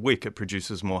burns out the wick, it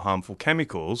produces more harmful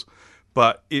chemicals.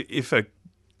 But if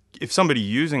somebody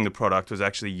using the product was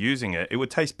actually using it, it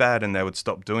would taste bad and they would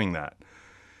stop doing that.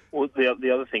 Well,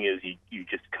 the other thing is you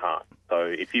just can't.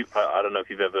 So I don't know if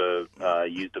you've ever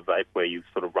used a vape where you've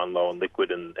sort of run low on liquid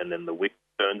and then the wick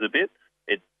burns a bit.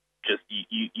 It just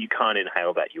you can't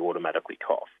inhale that. You automatically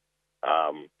cough.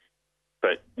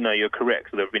 But no, you're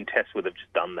correct. So there have been tests where they've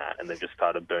just done that and they've just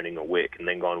started burning a wick and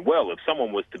then gone, well, if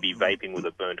someone was to be vaping with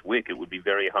a burnt wick, it would be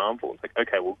very harmful. It's like,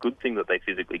 okay, well, good thing that they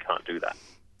physically can't do that.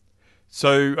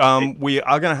 So we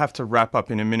are going to have to wrap up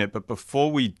in a minute, but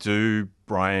before we do,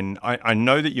 Brian, I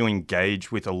know that you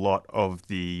engage with a lot of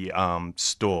the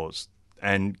stores,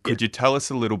 and could you tell us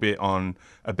a little bit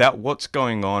about what's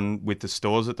going on with the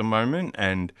stores at the moment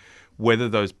and whether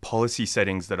those policy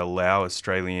settings that allow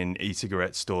Australian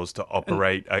e-cigarette stores to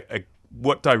operate,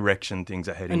 what direction things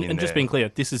are heading in and there? just being clear,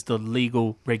 this is the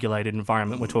legal regulated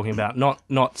environment we're talking about,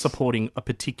 not supporting a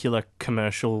particular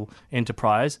commercial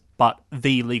enterprise, but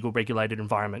the legal regulated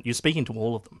environment. You're speaking to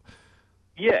all of them.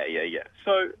 Yeah.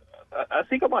 So I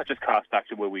think I might just cast back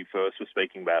to where we first were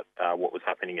speaking about what was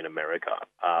happening in America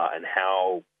and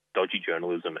how dodgy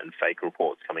journalism and fake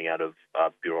reports coming out of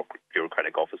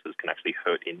bureaucratic offices can actually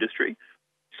hurt industry.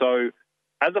 So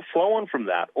as a flow-on from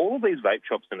that, all of these vape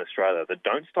shops in Australia that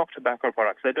don't stock tobacco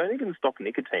products, they don't even stock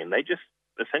nicotine. They just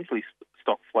essentially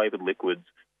stock flavoured liquids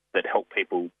that help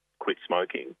people quit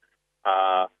smoking.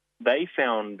 They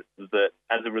found that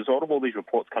as a result of all these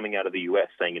reports coming out of the US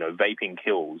saying, vaping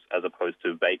kills as opposed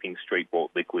to vaping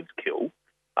street-bought liquids kill,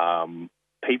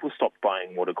 people stopped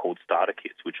buying what are called starter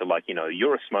kits, which are like,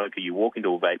 you're a smoker, you walk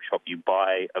into a vape shop, you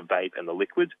buy a vape and the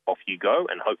liquids, off you go,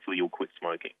 and hopefully you'll quit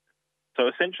smoking. So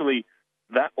essentially,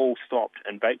 that all stopped,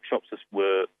 and vape shops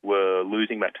were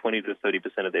losing about 20 to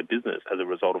 30% of their business as a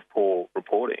result of poor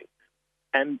reporting.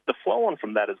 And the flow-on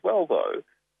from that as well, though,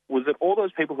 was that all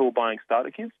those people who were buying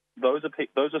starter kits, those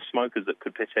are smokers that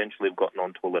could potentially have gotten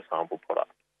onto a less harmful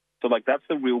product. So, that's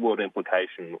the real-world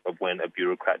implication of when a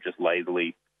bureaucrat just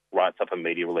lazily writes up a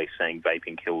media release saying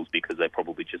vaping kills because they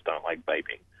probably just don't like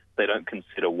vaping. They don't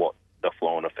consider what the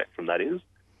flow-on effect from that is.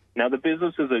 Now, the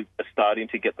businesses are starting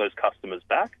to get those customers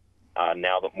back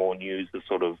now that more news has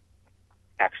sort of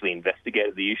actually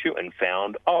investigated the issue and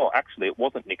found, actually it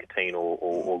wasn't nicotine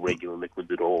or regular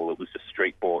liquids at all. It was just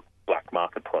street-bought black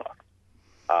market product.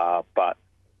 But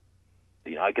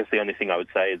I guess the only thing I would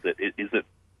say is that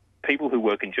people who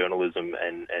work in journalism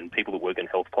and people that work in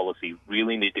health policy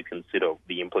really need to consider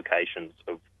the implications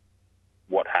of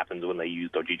what happens when they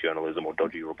use dodgy journalism or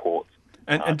dodgy reports.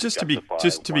 And just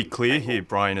to be clear here,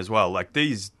 Brian, as well,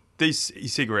 these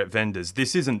e-cigarette vendors,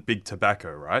 this isn't Big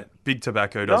Tobacco, right? Big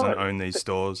Tobacco doesn't own these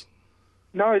stores.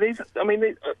 No, these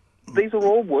are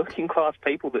all working class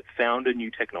people that found a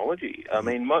new technology. I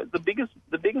mean, the biggest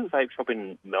vape shop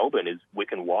in Melbourne is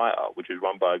Wick and Wire, which is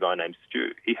run by a guy named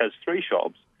Stu. He has 3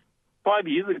 shops. 5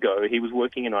 years ago, he was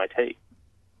working in IT,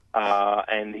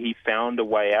 and he found a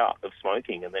way out of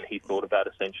smoking, and then he thought about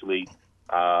essentially,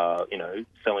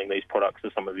 selling these products to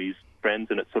some of his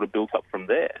friends, and it sort of built up from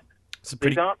there. It's a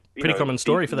pretty common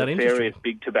story for that industry. Various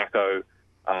big tobacco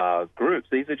groups.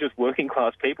 These are just working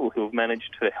class people who have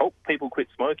managed to help people quit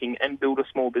smoking and build a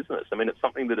small business. I mean, it's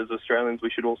something that as Australians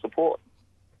we should all support.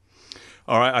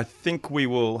 All right, I think we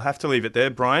will have to leave it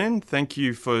there. Brian, thank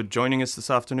you for joining us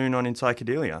this afternoon on In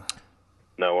Psychedelia.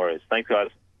 No worries. Thanks, guys.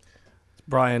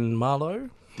 Brian Marlow,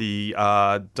 the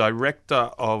director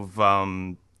of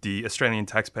the Australian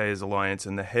Taxpayers Alliance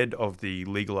and the head of the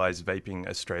Legalise Vaping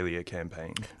Australia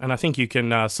campaign. And I think you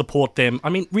can support them. I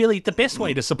mean, really, the best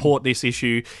way to support this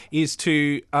issue is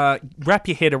to wrap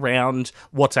your head around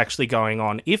what's actually going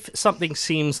on. If something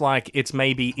seems like it's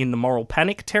maybe in the moral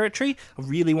panic territory, I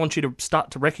really want you to start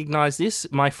to recognise this,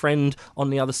 my friend on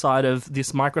the other side of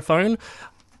this microphone.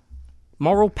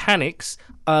 Moral panics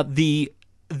are they're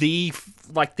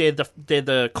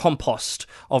the compost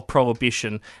of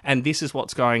prohibition, and this is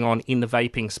what's going on in the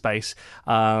vaping space.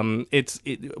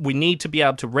 We need to be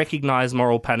able to recognise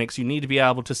moral panics. You need to be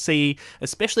able to see,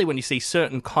 especially when you see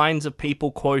certain kinds of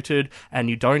people quoted and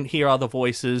you don't hear other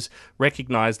voices,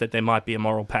 recognise that there might be a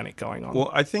moral panic going on.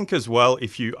 Well, I think as well,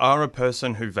 if you are a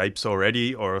person who vapes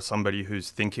already or somebody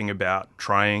who's thinking about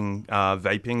trying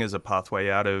vaping as a pathway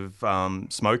out of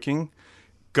smoking,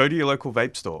 go to your local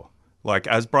vape store.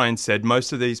 As Brian said,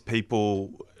 most of these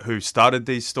people who started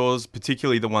these stores,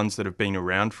 particularly the ones that have been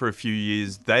around for a few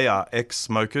years, they are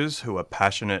ex-smokers who are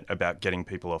passionate about getting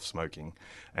people off smoking.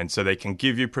 And so they can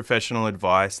give you professional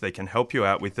advice, they can help you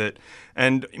out with it.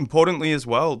 And importantly as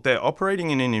well, they're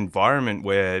operating in an environment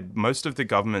where most of the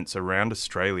governments around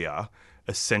Australia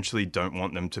essentially don't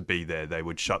want them to be there. They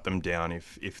would shut them down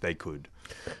if they could.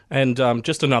 And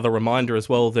just another reminder as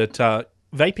well that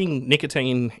vaping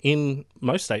nicotine in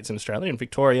most states in Australia and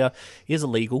Victoria is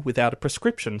illegal without a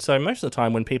prescription. So most of the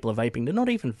time when people are vaping, they're not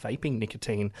even vaping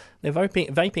nicotine. They're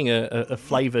vaping a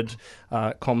flavoured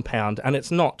compound, and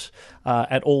it's not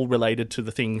at all related to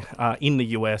the thing in the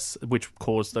US which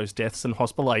caused those deaths and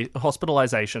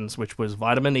hospitalizations, which was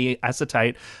vitamin E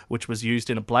acetate, which was used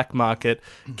in a black market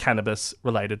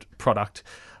cannabis-related product.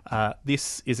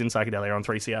 This is In Psychedelia on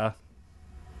 3CR.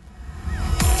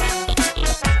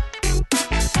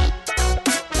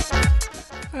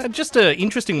 Just an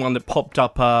interesting one that popped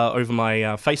up over my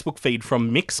Facebook feed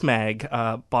from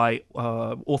Mixmag by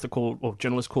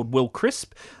journalist called Will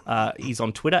Crisp. He's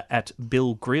on Twitter at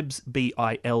Bill Gribbs,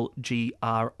 BILGRIBS,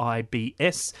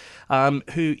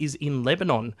 who is in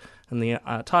Lebanon. And the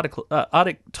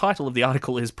title of the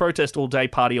article is "Protest All Day,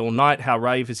 Party All Night, How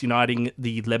Rave is Uniting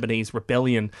the Lebanese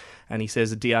Rebellion." And he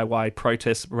says a DIY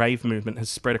protest rave movement has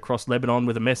spread across Lebanon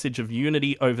with a message of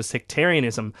unity over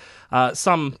sectarianism.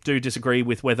 Some do disagree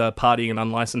with whether partying and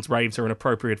unlicensed raves are an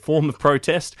appropriate form of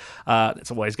protest.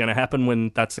 It's always going to happen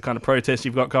when that's the kind of protest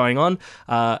you've got going on,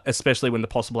 especially when the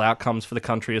possible outcomes for the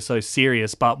country are so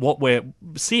serious. But what we're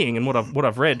seeing and what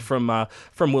I've read from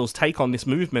Will's take on this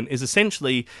movement is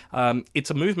essentially it's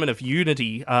a movement of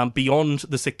unity beyond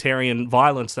the sectarian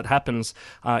violence that happens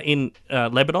in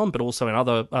Lebanon, but also in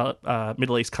other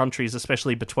Middle East countries,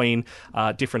 especially between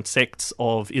different sects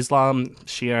of Islam,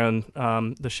 Shia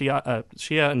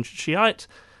and Shiite.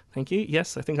 Thank you.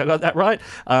 Yes, I think I got that right.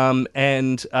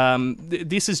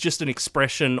 This is just an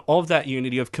expression of that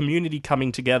unity, of community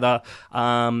coming together.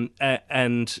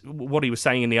 And what he was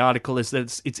saying in the article is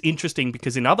that it's interesting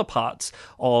because in other parts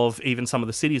of even some of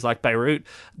the cities like Beirut,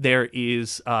 there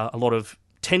is a lot of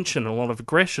tension and a lot of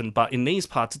aggression, but in these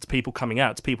parts it's people coming out,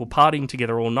 it's people partying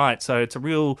together all night, so it's a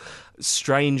real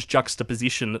strange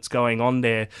juxtaposition that's going on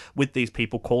there with these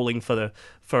people calling for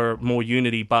more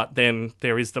unity, but then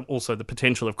there is also the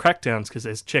potential of crackdowns because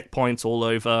there's checkpoints all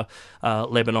over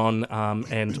Lebanon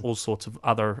and all sorts of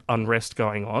other unrest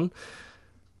going on.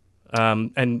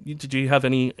 And did you have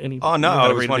any? Oh no,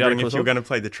 I was wondering if you were going to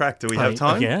play the track. Do we have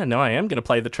time? Yeah, no, I am going to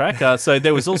play the track. So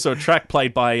there was also a track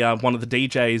played by one of the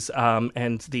DJs,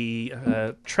 and the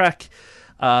track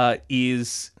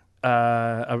is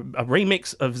a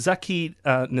remix of Zaki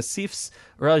Nassif's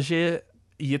Raje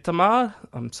Yitamar.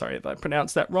 I'm sorry if I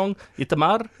pronounced that wrong.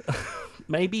 Yitamar.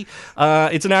 Maybe.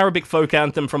 It's an Arabic folk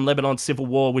anthem from Lebanon's civil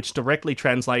war, which directly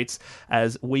translates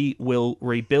as "We Will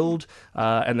Rebuild,"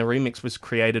 and the remix was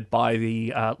created by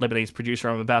the Lebanese producer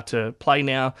I'm about to play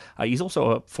now. He's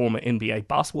also a former NBA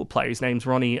basketball player. His name's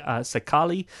Ronnie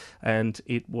Sekali, and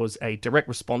it was a direct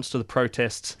response to the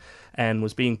protests and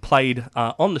was being played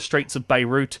on the streets of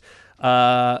Beirut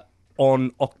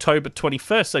on October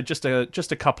 21st, so just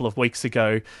a couple of weeks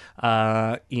ago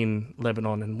in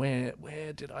Lebanon. And where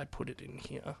did I put it in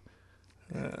here?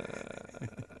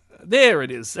 There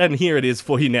it is, and here it is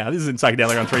for you now. This is in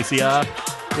Psychedelia on 3CR.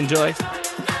 Enjoy.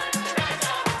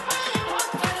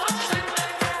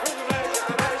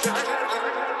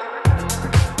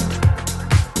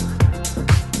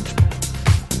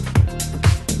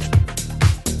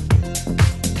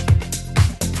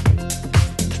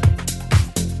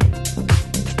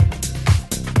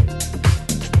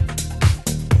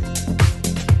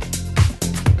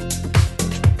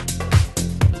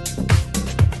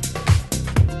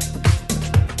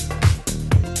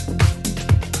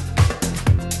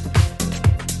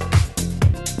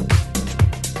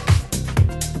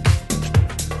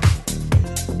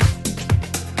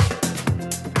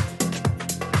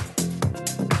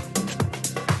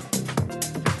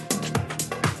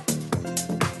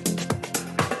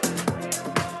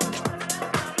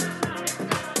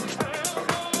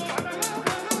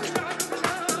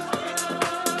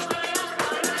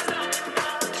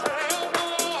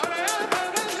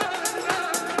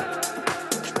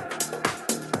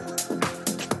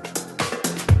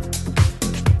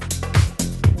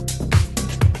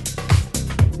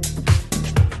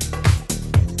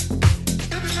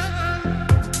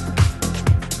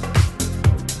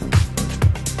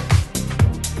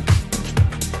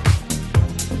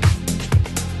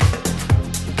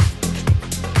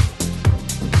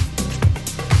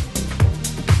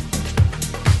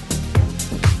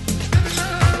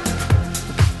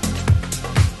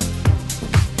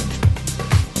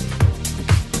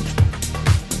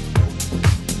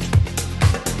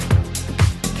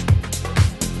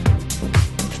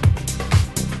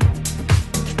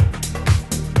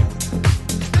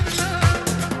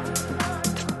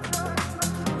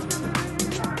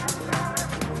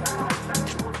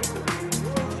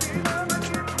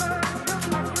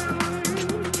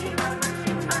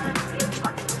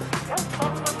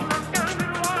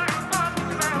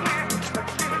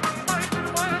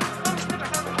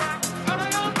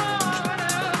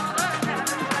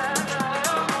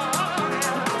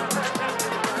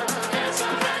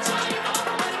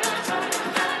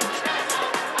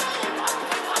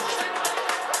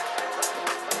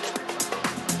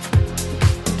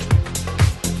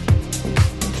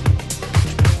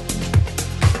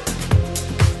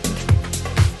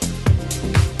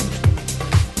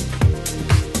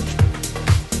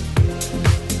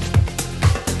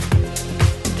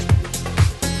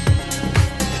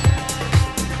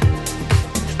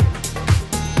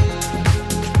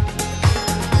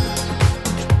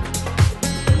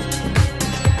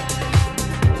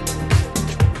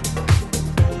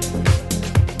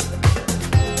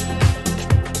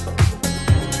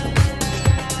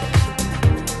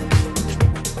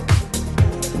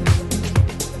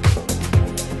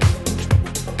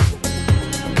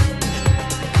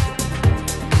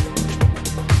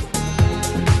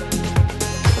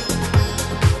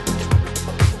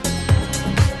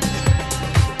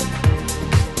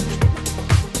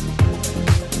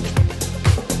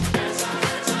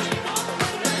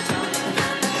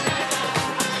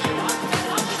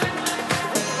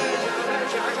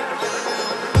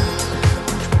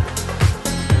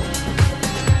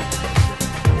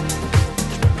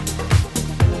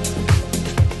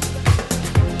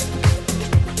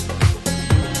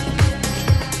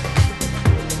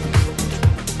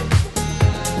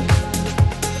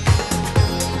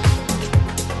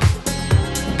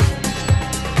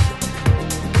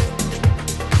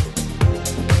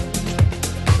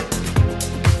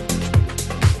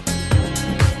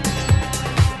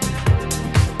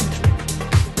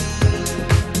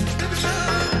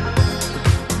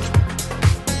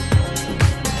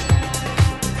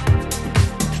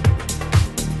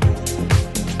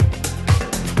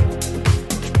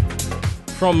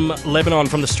 From Lebanon,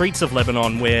 from the streets of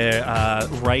Lebanon, where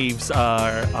raves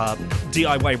are,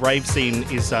 DIY rave scene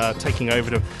is taking over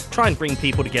to try and bring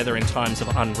people together in times of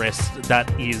unrest. That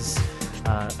is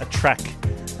a track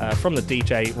from the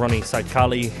DJ Ronnie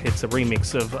Saidkali. It's a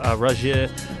remix of Rajir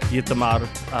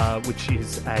Yitamar, which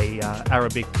is a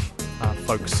Arabic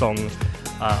folk song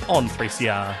on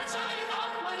 3CR.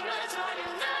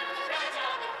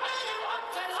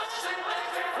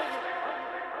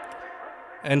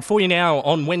 And for you now,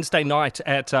 on Wednesday night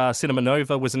at Cinema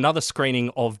Nova was another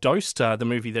screening of Dosed, the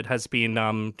movie that has been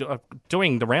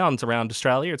doing the rounds around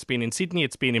Australia. It's been in Sydney,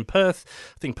 it's been in Perth.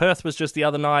 I think Perth was just the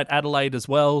other night, Adelaide as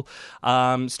well.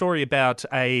 Story about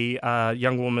a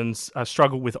young woman's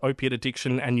struggle with opiate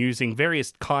addiction and using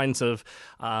various kinds of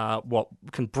what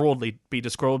can broadly be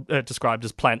described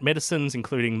as plant medicines,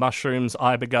 including mushrooms,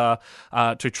 iboga,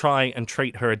 to try and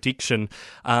treat her addiction.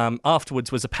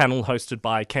 Afterwards was a panel hosted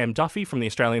by Cam Duffy from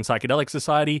the Australian Psychedelic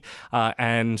Society,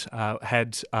 and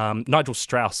had Nigel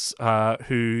Strauss,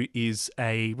 who is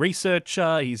a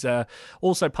researcher. He's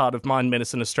also part of Mind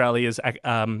Medicine Australia's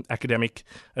academic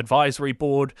advisory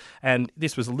board, and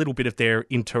this was a little bit of their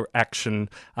interaction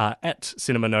at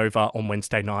Cinema Nova on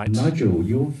Wednesday night. Nigel,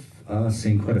 you've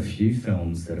seen quite a few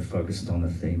films that are focused on the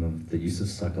theme of the use of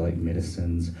psychedelic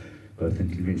medicines, both in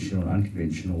conventional and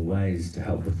unconventional ways, to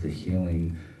help with the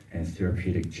healing and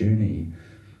therapeutic journey.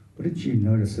 What did you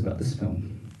notice about this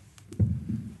film?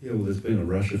 Yeah, well, there's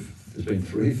been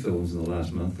 3 films in the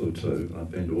last month or two. I've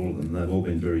been to all of them. They've all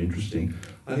been very interesting.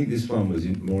 I think this one was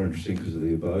more interesting because of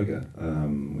the iboga,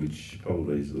 which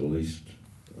probably is the least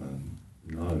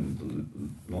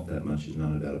known. Not that much is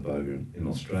known about iboga in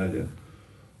Australia.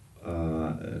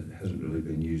 It hasn't really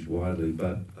been used widely,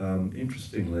 but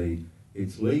interestingly,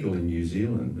 it's legal in New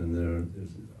Zealand, and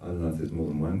I don't know if there's more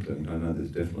than one clinic. I know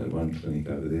there's definitely one clinic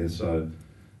over there. So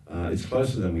it's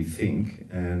closer than we think,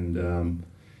 and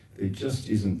there just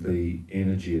isn't the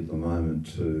energy at the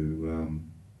moment to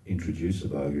introduce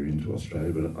iboga into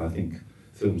Australia, but I think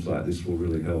films like this will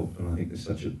really help, and I think there's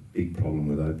such a big problem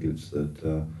with opiates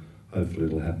that hopefully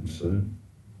it'll happen soon.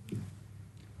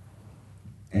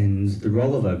 And the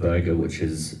role of iboga, which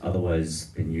has otherwise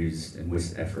been used in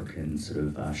West African sort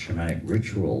of shamanic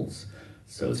rituals,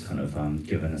 so it's kind of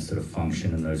given a sort of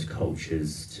function in those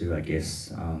cultures to, I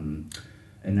guess,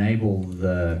 enable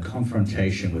the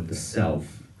confrontation with the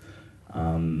self,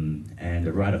 and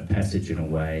a rite of passage in a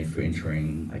way for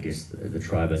entering, I guess, the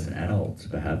tribe as an adult,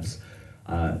 perhaps.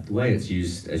 The way it's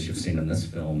used, as you've seen in this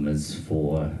film, is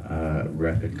for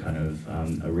rapid kind of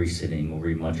a resetting or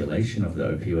remodulation of the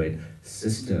opioid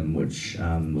system, which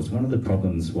was one of the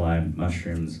problems why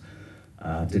mushrooms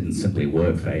didn't simply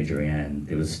work for Adrienne.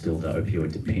 There was still the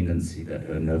opioid dependency that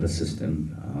her nervous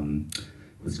system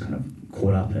was kind of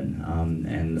caught up in,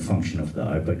 and the function of the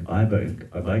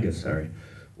iboga,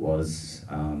 was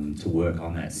to work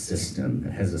on that system.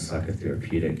 It has a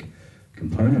psychotherapeutic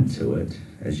component to it,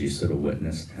 as you sort of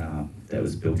witnessed how that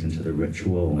was built into the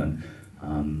ritual, and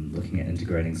looking at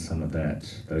integrating some of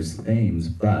those themes,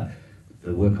 but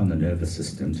the work on the nervous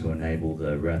system to enable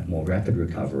the more rapid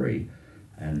recovery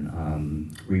and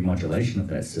remodulation of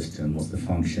that system was the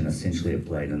function essentially it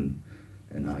played in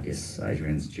I guess,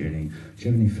 Adrienne's journey. Do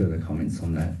you have any further comments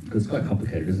on that? Because it's quite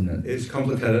complicated, isn't it? It's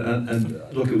complicated, and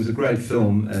look, it was a great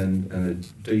film, and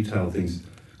it detailed things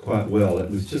quite well.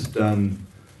 It was just done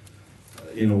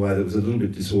in a way that was a little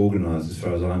bit disorganised as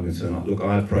far as I'm concerned. Look,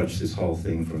 I approach this whole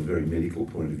thing from a very medical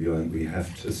point of view. I think we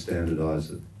have to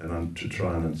standardise it, and to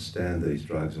try and understand these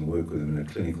drugs and work with them in a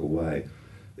clinical way.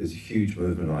 There's a huge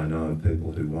movement, I know, of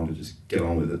people who want to just get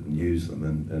on with it and use them,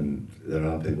 and there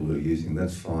are people who are using them.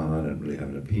 That's fine, I don't really have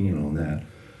an opinion on that.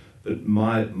 But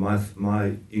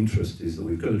my interest is that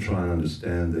we've got to try and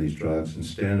understand these drugs and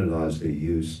standardise their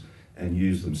use and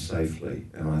use them safely.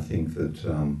 And I think that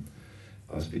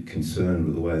I was a bit concerned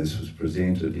with the way this was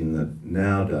presented, in that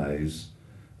nowadays,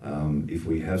 if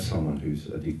we have someone who's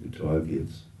addicted to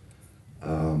opiates,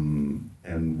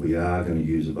 and we are going to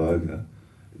use iboga,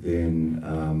 then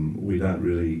we're not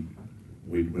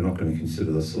going to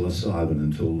consider the psilocybin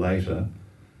until later.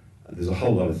 There's a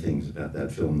whole lot of things about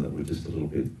that film that were just a little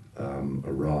bit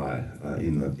awry.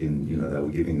 They were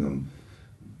giving them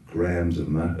grams of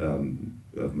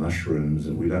mushrooms,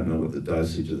 and we don't know what the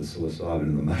dosage of the psilocybin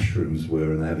in the mushrooms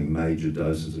were, and they're having major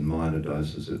doses and minor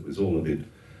doses. It was all a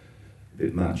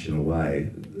bit much in a way.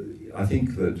 I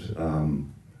think that.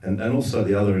 And also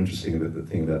the other interesting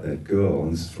thing about that girl,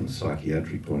 and this is from a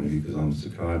psychiatric point of view because I'm a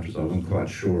psychiatrist, I wasn't quite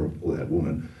sure, or that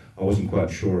woman, I wasn't quite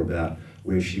sure about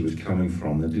where she was coming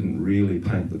from. They didn't really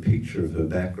paint the picture of her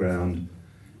background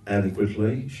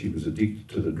adequately. She was addicted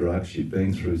to the drug. She'd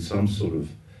been through some sort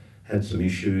of had some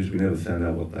issues. We never found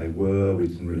out what they were. We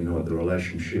didn't really know what the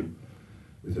relationship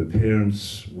with her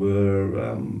parents were,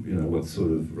 what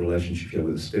sort of relationship she had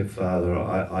with her stepfather.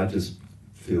 I just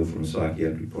feel from a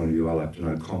psychiatric point of view, I like to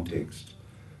know context.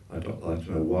 I'd like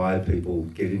to know why people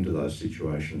get into those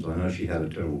situations. I know she had a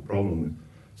terrible problem with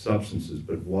substances,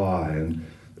 but why? And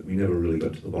we never really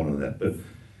got to the bottom of that. But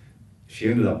she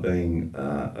ended up being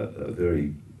a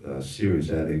very serious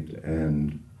addict,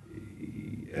 and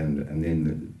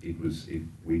then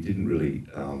we didn't really.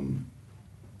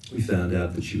 We found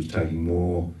out that she was taking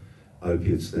more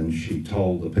opiates than she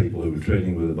told the people who were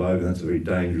treating her with Iboga. That's a very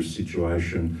dangerous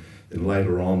situation. Then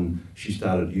later on, she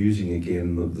started using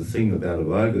again. The thing about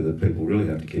Iboga that people really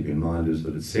have to keep in mind is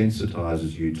that it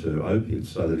sensitises you to opiates,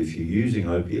 so that if you're using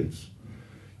opiates,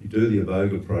 you do the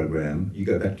Iboga program, you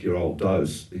go back to your old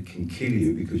dose, it can kill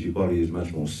you because your body is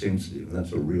much more sensitive, and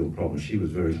that's a real problem. She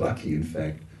was very lucky, in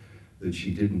fact, that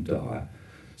she didn't die.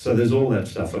 So there's all that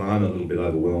stuff, and I'm a little bit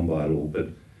overwhelmed by it all, but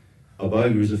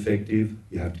Iboga is effective.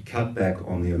 You have to cut back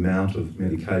on the amount of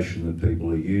medication that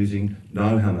people are using,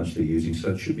 know how much they're using,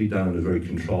 so it should be done in a very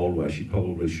controlled way. She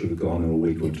probably should have gone in a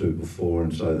week or two before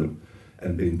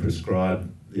and been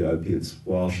prescribed the opiates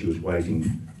while she was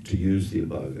waiting to use the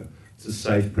Iboga. It's a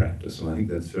safe practice, and I think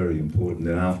that's very important.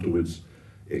 Then afterwards,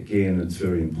 again, it's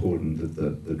very important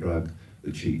that the drug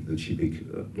that she be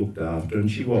looked after,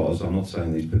 and she was. I'm not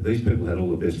saying these people had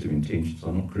all the best of intentions.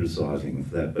 I'm not criticising them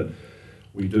for that, but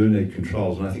we do need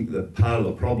controls, and I think that part of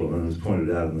the problem, and as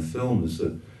pointed out in the film, is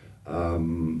that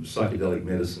psychedelic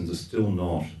medicines are still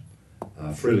not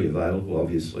freely available,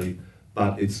 obviously,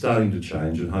 but it's starting to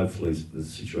change, and hopefully the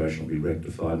situation will be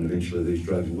rectified, and eventually these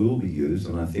drugs will be used,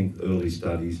 and I think early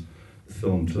studies, the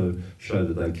film too, show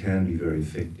that they can be very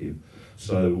effective.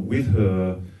 So with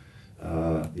her,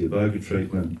 the Iboga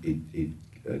treatment,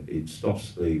 it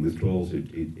stops the withdrawals,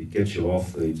 it gets you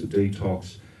off, it's a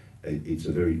detox.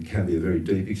 It can be a very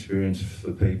deep experience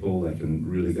for people. They can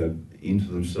really go into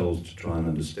themselves to try and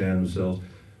understand themselves.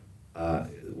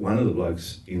 One of the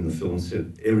blokes in the film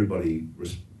said everybody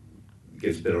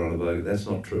gets better on Iboga. That's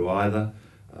not true either.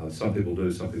 Some people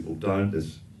do, some people don't.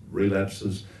 There's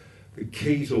relapses. The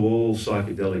key to all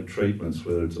psychedelic treatments,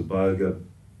 whether it's Iboga,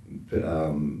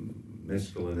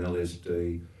 mescaline,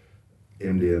 LSD,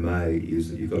 MDMA,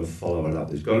 is that you've got to follow it up.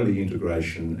 There's got to be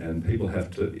integration, and people have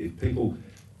to, if people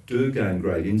do gain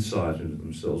great insight into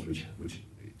themselves, which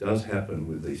does happen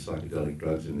with these psychedelic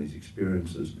drugs and these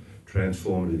experiences,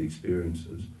 transformative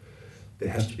experiences, there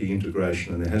has to be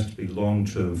integration and there has to be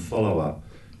long-term follow-up.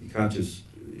 You can't just,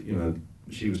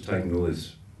 she was taking all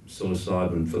this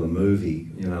psilocybin for the movie,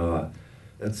 it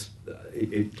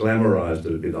glamorised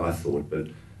it a bit, I thought, but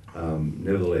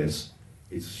nevertheless,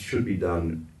 it should be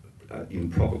done in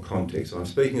proper context. I'm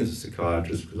speaking as a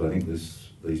psychiatrist because I think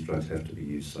these drugs have to be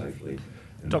used safely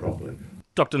and properly.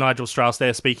 Dr. Nigel Strauss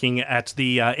there speaking at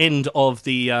the end of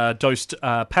the Dosed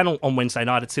panel on Wednesday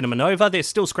night at Cinema Nova. There's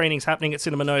still screenings happening at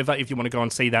Cinema Nova if you want to go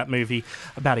and see that movie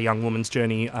about a young woman's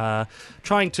journey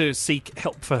trying to seek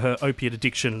help for her opiate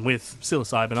addiction with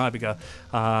psilocybin,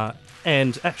 Iboga,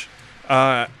 and Ash.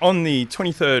 On the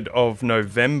 23rd of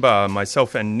November,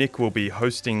 myself and Nick will be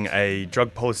hosting a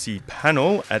drug policy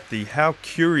panel at the How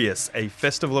Curious, a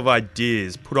festival of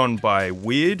ideas put on by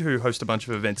Weird, who host a bunch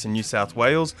of events in New South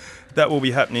Wales. That will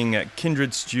be happening at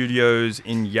Kindred Studios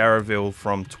in Yarraville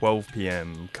from 12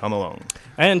 p.m. Come along.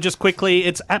 And just quickly,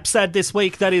 it's APSAD this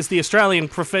week. That is the Australian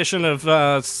profession of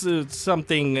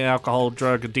something alcohol,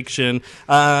 drug addiction,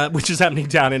 which is happening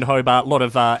down in Hobart. A lot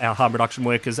of our harm reduction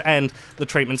workers and the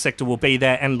treatment sector will be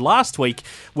there. And last week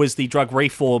was the drug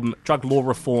law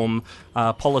reform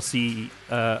policy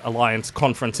alliance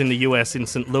conference in the US in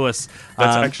St. Louis.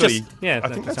 That's actually, I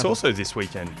think that's also this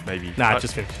weekend, maybe. Nah,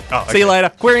 just finished. Oh, okay. See you later.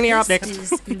 Queer in here up next.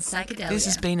 This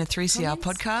has been a 3CR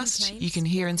podcast. You can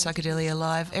hear In Psychedelia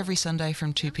live every Sunday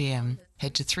from 2 p.m.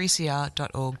 Head to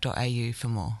 3cr.org.au for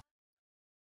more.